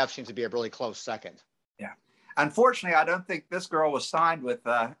MJF seems to be a really close second. Yeah. Unfortunately, I don't think this girl was signed with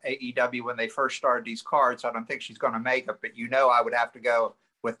AEW when they first started these cards. I don't think she's going to make it, but I would have to go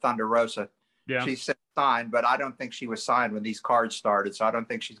with Thunder Rosa. Yeah. She's signed, but I don't think she was signed when these cards started, so I don't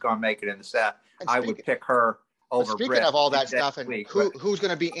think she's going to make it in the set. I would pick her over Speaking Britt of all that stuff and week, who's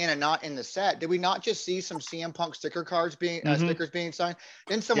going to be in and not in the set, did we not just see some CM Punk sticker cards being stickers being signed?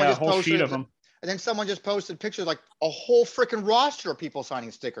 Then someone just posted sheet of them. And then someone just posted pictures like a whole freaking roster of people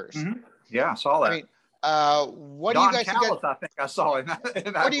signing stickers. Yeah, I saw that. I mean, what do you guys think? I think I saw in that.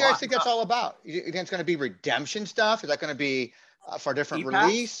 What do you guys think that's all about? You think it's going to be redemption stuff? Is that going to be for a different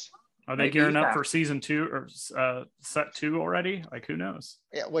release? Are they gearing up for season 2 or set 2 already? Like, who knows?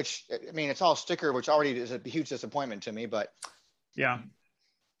 Yeah, which, I mean, it's all sticker, which already is a huge disappointment to me, but yeah.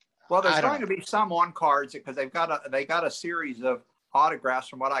 Well, there's going to be some on cards because they got a series of autographs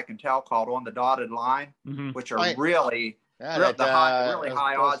from what I can tell called On the Dotted Line, which are really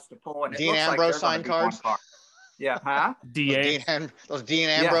high odds to pull. And Dean Ambrose signed cards. Yeah, huh? Those Dean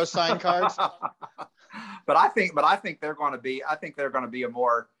Ambrose signed cards. But I think they're going to be. I think they're going to be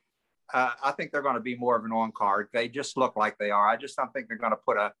more of an on card. They just look like they are. I just don't think they're going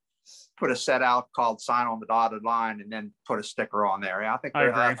to put a set out called Sign on the Dotted Line and then put a sticker on there. I think. I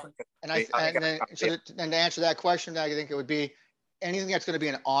agree. And to answer that question, I think it would be anything that's going to be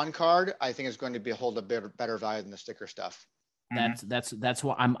an on card. I think is going to hold a better value than the sticker stuff. That's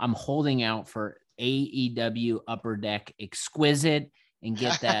why I'm holding out for AEW Upper Deck Exquisite and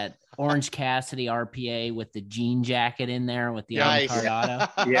get that Orange Cassidy RPA with the jean jacket in there with the on-card auto.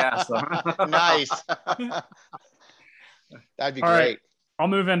 Yes. Nice. That'd be all great. Right. I'll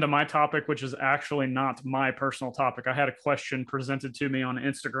move into my topic, which is actually not my personal topic. I had a question presented to me on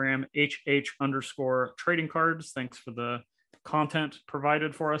Instagram, HH_trading cards. Thanks for the content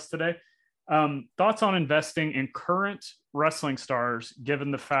provided for us today. Thoughts on investing in current wrestling stars, given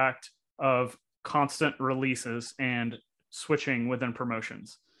the fact of constant releases and switching within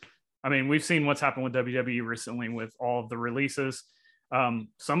promotions. I mean, we've seen what's happened with WWE recently with all of the releases.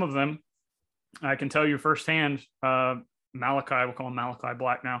 Some of them, I can tell you firsthand, Malachi, we'll call him Malachi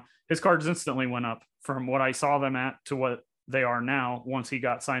Black now, his cards instantly went up from what I saw them at to what they are now once he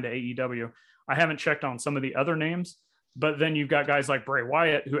got signed to AEW. I haven't checked on some of the other names, but then you've got guys like Bray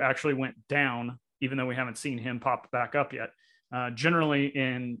Wyatt who actually went down, even though we haven't seen him pop back up yet. Generally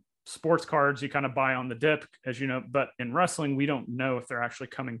in sports cards, you kind of buy on the dip, as you know, but in wrestling, we don't know if they're actually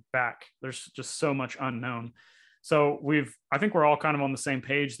coming back. There's just so much unknown. So I think we're all kind of on the same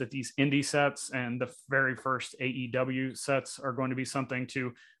page that these indie sets and the very first AEW sets are going to be something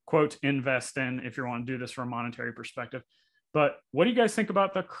to quote invest in if you want to do this from a monetary perspective. But what do you guys think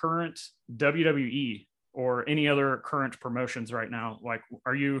about the current WWE or any other current promotions right now? Like,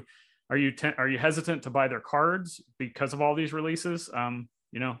 are you hesitant to buy their cards because of all these releases?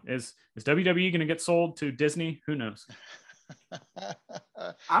 Is WWE going to get sold to Disney? Who knows?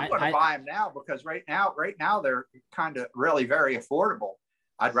 I'm going to buy them now because right now they're kind of really very affordable.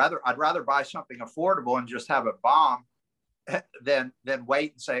 I'd rather buy something affordable and just have it bomb than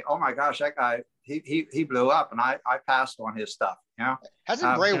wait and say, oh my gosh, that guy he blew up and I passed on his stuff.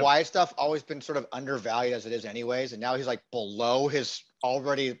 Hasn't Bray Wyatt stuff always been sort of undervalued as it is anyways, and now he's like below his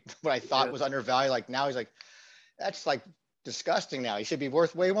already what I thought was undervalued. Like now he's like, that's like disgusting. Now he should be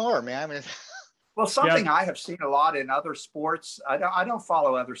worth way more, man. I mean, well, something I have seen a lot in other sports. I don't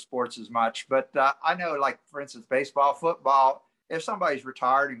follow other sports as much, but I know, like for instance, baseball, football. If somebody's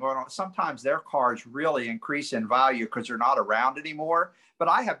retired and going on, sometimes their cards really increase in value because they're not around anymore. But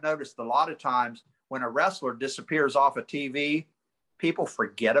I have noticed a lot of times when a wrestler disappears off of TV, people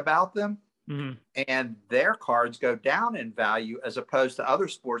forget about them, and their cards go down in value as opposed to other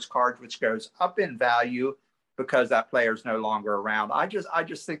sports cards, which goes up in value because that player is no longer around. I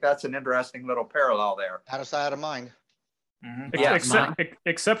just think that's an interesting little parallel there. Out of sight, out of mind.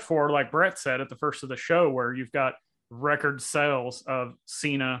 Except for, like Brett said at the first of the show, where you've got record sales of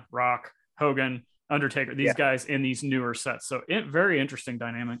Cena, Rock, Hogan, Undertaker, these guys in these newer sets. So very interesting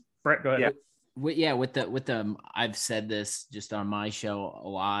dynamic. Brett, go ahead. With the I've said this just on my show a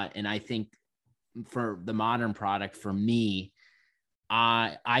lot, and I think for the modern product, for me,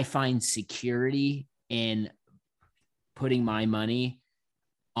 I find security in putting my money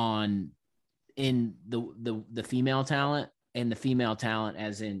in the female talent, and the female talent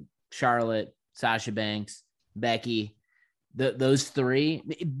as in Charlotte, Sasha Banks, Becky, those three,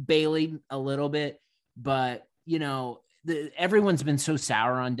 Bailey a little bit, but everyone's been so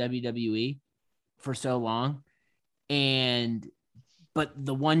sour on WWE for so long. But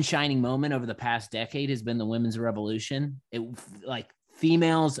the one shining moment over the past decade has been the women's revolution.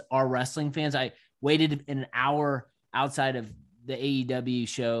 Females are wrestling fans. I waited an hour outside of the AEW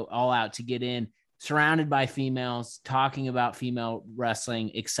show All Out to get in surrounded by females, talking about female wrestling,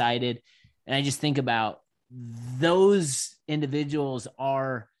 excited. And I just think about those individuals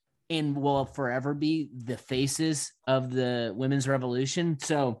are and will forever be the faces of the women's revolution.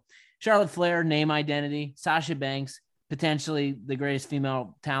 So Charlotte Flair, name identity, Sasha Banks, potentially the greatest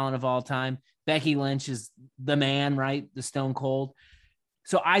female talent of all time. Becky Lynch is the man, right? The Stone Cold.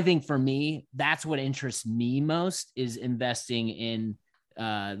 So I think for me, that's what interests me most, is investing in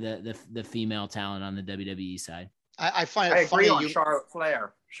the female talent on the WWE side. I find it I funny. agree on Charlotte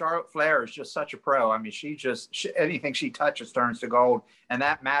Flair. Charlotte Flair is just such a pro. I mean, anything she touches turns to gold. And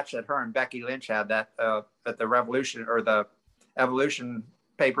that match that her and Becky Lynch had that at the Revolution or the Evolution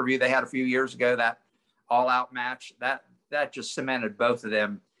pay-per-view they had a few years ago, that all-out match, that just cemented both of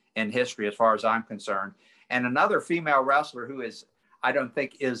them in history as far as I'm concerned. And another female wrestler who is, I don't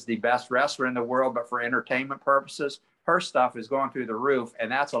think is the best wrestler in the world, but for entertainment purposes, her stuff is going through the roof,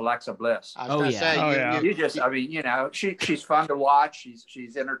 and that's Alexa Bliss. I was going to say, I mean, you know, she's fun to watch.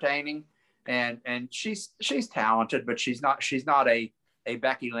 She's entertaining, and she's talented, but she's not a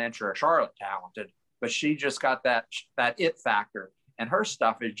Becky Lynch or a Charlotte talented, but she just got that it factor, and her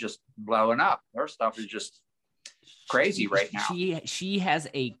stuff is just blowing up. Her stuff is just crazy right now. She has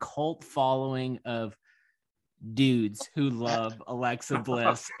a cult following of dudes who love Alexa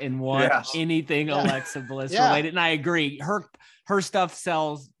Bliss and want anything Alexa Bliss related. And I agree. Her stuff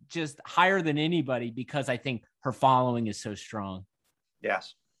sells just higher than anybody because I think her following is so strong.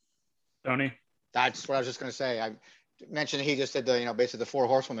 Yes. Tony? That's what I was just going to say. I mentioned he just did basically the four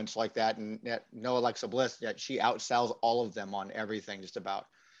horsewomen like that, and yet no Alexa Bliss, yet she outsells all of them on everything just about.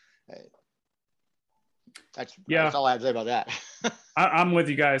 That's all I have to say about that. I'm with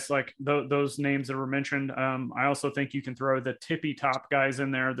you guys. Like those names that were mentioned. I also think you can throw the tippy top guys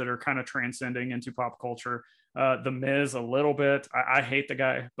in there that are kind of transcending into pop culture. The Miz a little bit. I hate the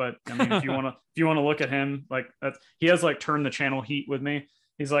guy, but I mean, if you want to look at him, like he has like turned the channel heat with me.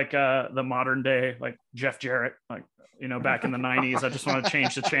 He's like the modern day like Jeff Jarrett, like back in the 90s. I just want to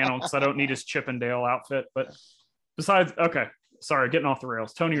change the channel because I don't need his Chippendale outfit. But besides, okay. Sorry, getting off the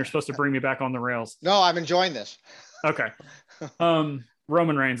rails. Tony, you're supposed to bring me back on the rails. No, I'm enjoying this. Okay.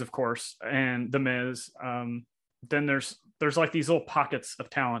 Roman Reigns, of course, and The Miz. Then there's like these little pockets of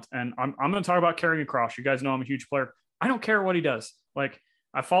talent. And I'm going to talk about Karrion Kross. You guys know I'm a huge player. I don't care what he does. Like,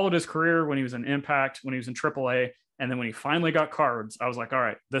 I followed his career when he was in Impact, when he was in AAA. And then when he finally got cards, I was like, all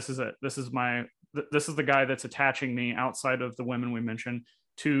right, this is it. This is the guy that's attaching me outside of the women we mentioned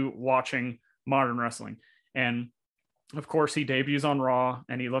to watching modern wrestling. And of course, he debuts on Raw,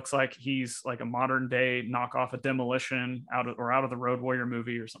 and he looks like he's like a modern day knockoff of Demolition out of the Road Warrior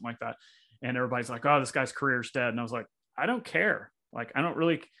movie or something like that. And everybody's like, "Oh, this guy's career's dead." And I was like, "I don't care. Like, I don't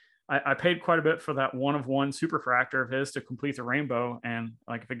really." I paid quite a bit for that one-of-one superfractor of his to complete the rainbow, and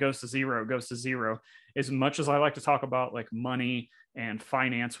like if it goes to zero, it goes to zero. As much as I like to talk about like money and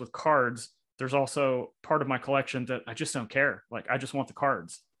finance with cards, there's also part of my collection that I just don't care. Like, I just want the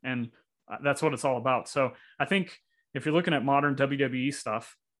cards, and that's what it's all about. So I think, if you're looking at modern WWE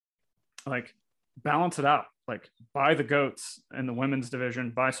stuff, like balance it out, like buy the GOATs in the women's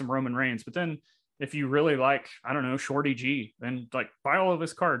division, buy some Roman Reigns. But then if you really like, I don't know, Shorty G, then like buy all of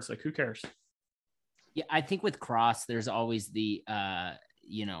his cards. Like, who cares? Yeah, I think with Cross, there's always the,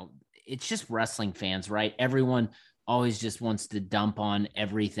 it's just wrestling fans, right? Everyone always just wants to dump on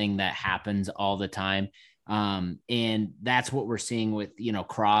everything that happens all the time. And that's what we're seeing with,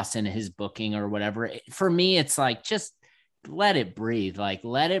 Cross and his booking or whatever. For me, it's like, just let it breathe,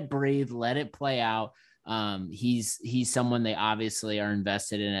 let it play out. He's someone they obviously are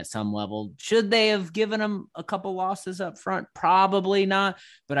invested in at some level. Should they have given him a couple losses up front? Probably not,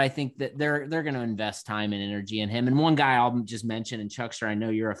 but I think that they're going to invest time and energy in him. And one guy I'll just mention, and Chuckster, I know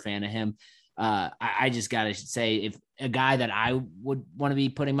you're a fan of him. I just got to say, if a guy that I would want to be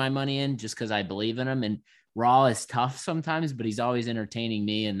putting my money in just because I believe in him, and Raw is tough sometimes, but he's always entertaining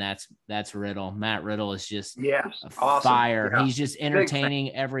me, and that's Riddle. Matt Riddle is just awesome. Fire. Yeah. He's just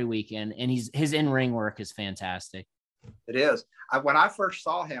entertaining every weekend, and his in-ring work is fantastic. It is. When I first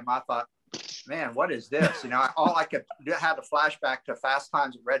saw him, I thought, man, what is this? All I could had a flashback to Fast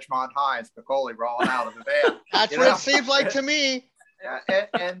Times at Ridgemont High and Spicoli rolling out of the van. That's what it seems like to me.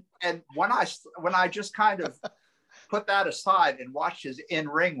 And when I just kind of put that aside and watched his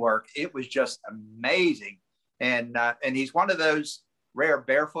in-ring work, it was just amazing. And he's one of those rare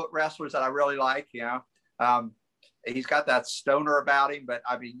barefoot wrestlers that I really like. He's got that stoner about him, but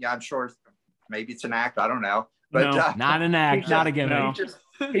I mean, I'm sure maybe it's an act. I don't know, but no, not an act, not a gimmick.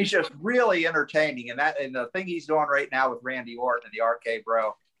 He's just really entertaining, and the thing he's doing right now with Randy Orton and the RK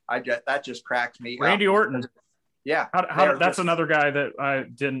Bro, that just cracks me Randy up. Orton. Yeah. That's another guy that I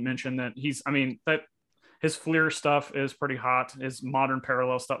didn't mention that that his Fleer stuff is pretty hot. His modern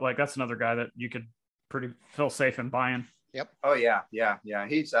parallel stuff, like that's another guy that you could pretty feel safe in buying. Yep. Oh yeah.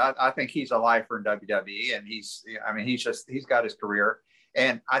 I think he's a lifer in WWE, and he's got his career,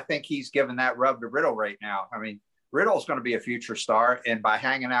 and I think he's given that rub to Riddle right now. I mean, Riddle's going to be a future star, and by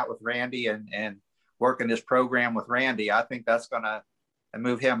hanging out with Randy and working this program with Randy, I think that's going to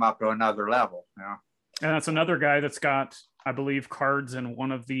move him up to another level. You know? And that's another guy that's got, I believe, cards in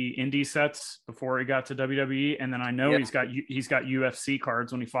one of the indie sets before he got to WWE, and then I know he's got UFC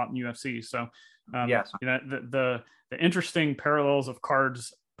cards when he fought in UFC. So, yes, the interesting parallels of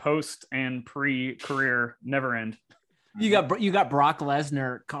cards post and pre-career never end. You got Brock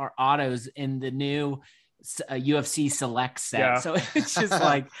Lesnar autos in the new UFC Select set, yeah. So it's just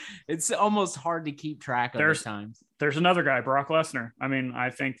like it's almost hard to keep track of the times. There's another guy, Brock Lesnar. I mean, I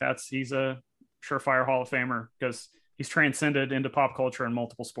think he's a surefire Hall of Famer because he's transcended into pop culture in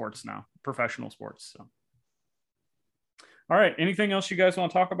multiple sports now, professional sports. So, all right, anything else you guys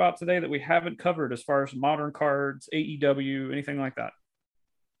want to talk about today that we haven't covered as far as modern cards, AEW, anything like that?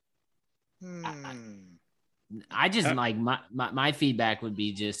 I just like my feedback would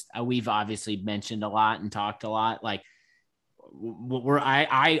be just we've obviously mentioned a lot and talked a lot. Like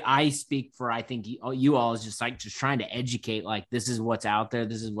I speak for, I think you all is just trying to educate, like this is what's out there.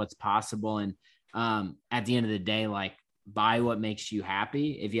 This is what's possible. And at the end of the day, like buy what makes you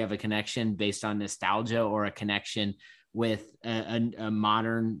happy. If you have a connection based on nostalgia or a connection with a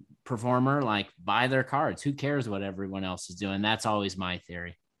modern performer, like buy their cards. Who cares what everyone else is doing? That's always my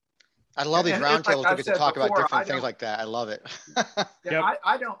theory. I love these roundtables to get to talk about different things like that. I love it.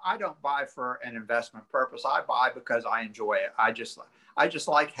 I don't buy for an investment purpose. I buy because I enjoy it. I just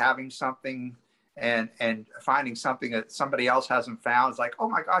like having something and finding something that somebody else hasn't found. It's like, oh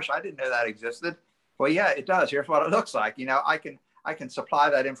my gosh, I didn't know that existed. Well, yeah, it does. Here's what it looks like. You know, I can supply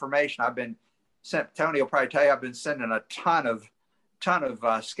that information. Tony will probably tell you, I've been sending a ton of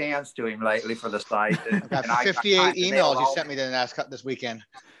scans to him lately for the site. I've got 58 emails you sent me this weekend.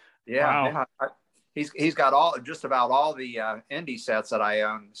 Yeah, wow. He's got just about all the indie sets that I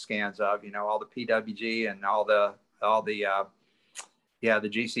own scans of. You know, all the PWG and all the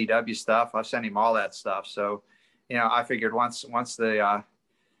GCW stuff. I've sent him all that stuff. So, you know, I figured once the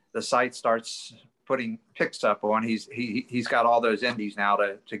site starts putting picks up on, he's got all those indies now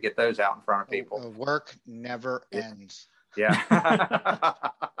to get those out in front of people. The work never ends. Yeah,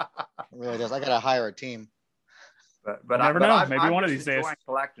 it really does. I got to hire a team. But never know. Maybe one of these days.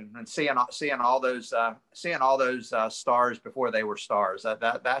 Collecting and seeing all those stars before they were stars.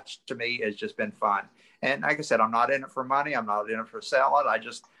 That to me has just been fun. And like I said, I'm not in it for money. I'm not in it for selling. I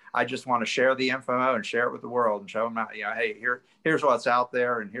just want to share the info and share it with the world and show them, you know, hey, here's what's out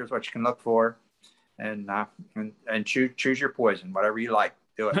there and here's what you can look for, and choose your poison, whatever you like,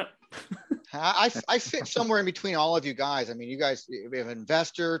 do it. I fit somewhere in between all of you guys. I mean, you guys, we have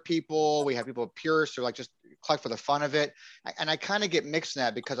investor people, we have people purists who like just collect for the fun of it. And I kind of get mixed in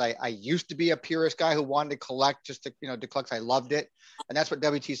that because I used to be a purist guy who wanted to collect just to collect. I loved it. And that's what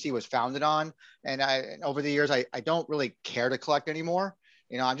WTC was founded on. And over the years, I don't really care to collect anymore.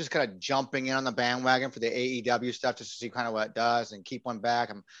 You know, I'm just kind of jumping in on the bandwagon for the AEW stuff just to see kind of what it does and keep one back.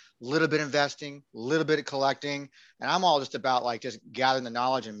 I'm a little bit investing, a little bit of collecting, and I'm all just about like just gathering the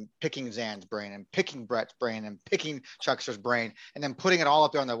knowledge and picking Zan's brain and picking Brett's brain and picking Chuckster's brain and then putting it all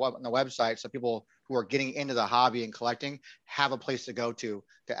up there on the website so people who are getting into the hobby and collecting have a place to go to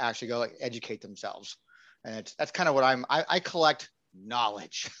actually go educate themselves. And that's kind of what I collect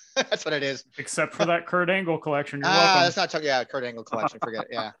knowledge. That's what it is. Except for that Kurt Angle collection. You're welcome. That's not Kurt Angle collection. Forget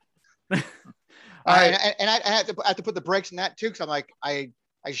it. Yeah. All right. And I have to put the brakes in that too, because I'm like, I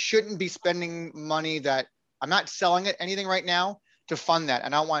shouldn't be spending money that I'm not selling anything right now to fund that.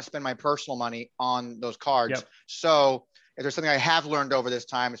 And I don't want to spend my personal money on those cards. Yep. So if there's something I have learned over this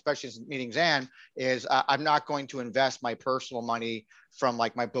time, especially since meeting Zan, is I'm not going to invest my personal money from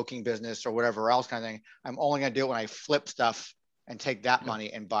like my booking business or whatever else kind of thing. I'm only going to do it when I flip stuff and take that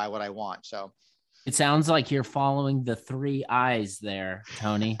money and buy what I want. So it sounds like you're following the 3 I's there,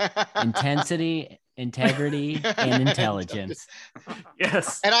 Tony. Intensity, integrity, and intelligence.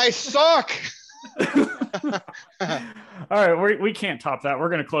 Yes. And I suck. All right. We can't top that. We're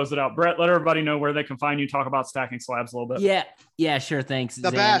going to close it out. Brett, let everybody know where they can find you. Talk about Stacking Slabs a little bit. Yeah, sure. Thanks. The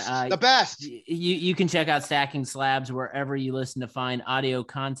Zan. best. You can check out Stacking Slabs wherever you listen to find audio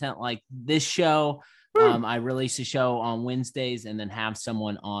content like this show. I release a show on Wednesdays and then have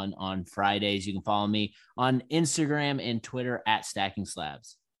someone on Fridays. You can follow me on Instagram and Twitter at Stacking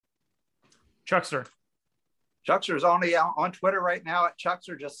Slabs. Chuckster. Chuckster's only on Twitter right now at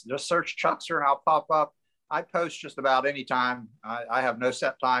Chuckster. Just search Chuckster and I'll pop up. I post just about any time. I have no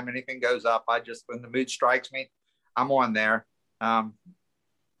set time. Anything goes up. When the mood strikes me, I'm on there.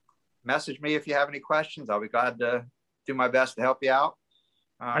 Message me if you have any questions. I'll be glad to do my best to help you out.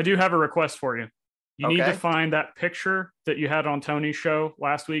 I do have a request for you. You need to find that picture that you had on Tony's show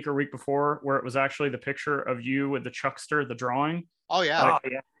last week or week before, where it was actually the picture of you with the Chuckster, the drawing. Oh, yeah.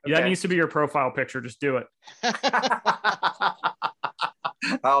 That needs to be your profile picture. Just do it.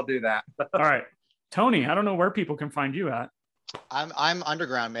 I'll do that. All right. Tony, I don't know where people can find you at. I'm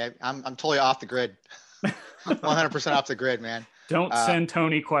underground, man. I'm totally off the grid. 100% off the grid, man. Don't send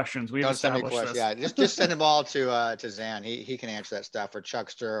Tony questions. We've established this. Yeah, just send them all to Zan. He can answer that stuff, or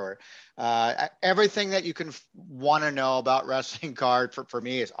Chuckster, or everything that you can want to know about wrestling card for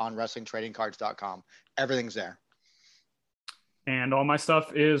me is on WrestlingTradingCards.com. Everything's there. And all my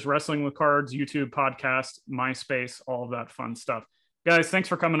stuff is Wrestling with Cards, YouTube, podcast, MySpace, all of that fun stuff. Guys, thanks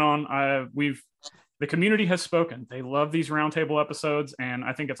for coming on. The community has spoken. They love these roundtable episodes, and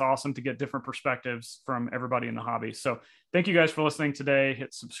I think it's awesome to get different perspectives from everybody in the hobby. So thank you guys for listening today.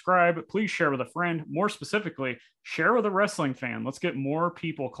 Hit subscribe. Please share with a friend. More specifically, share with a wrestling fan. Let's get more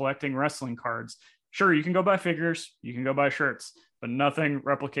people collecting wrestling cards. Sure, you can go buy figures, you can go buy shirts, but nothing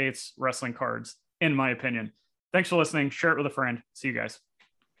replicates wrestling cards, in my opinion. Thanks for listening. Share it with a friend. See you guys.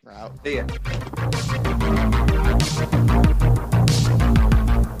 Wow. See ya.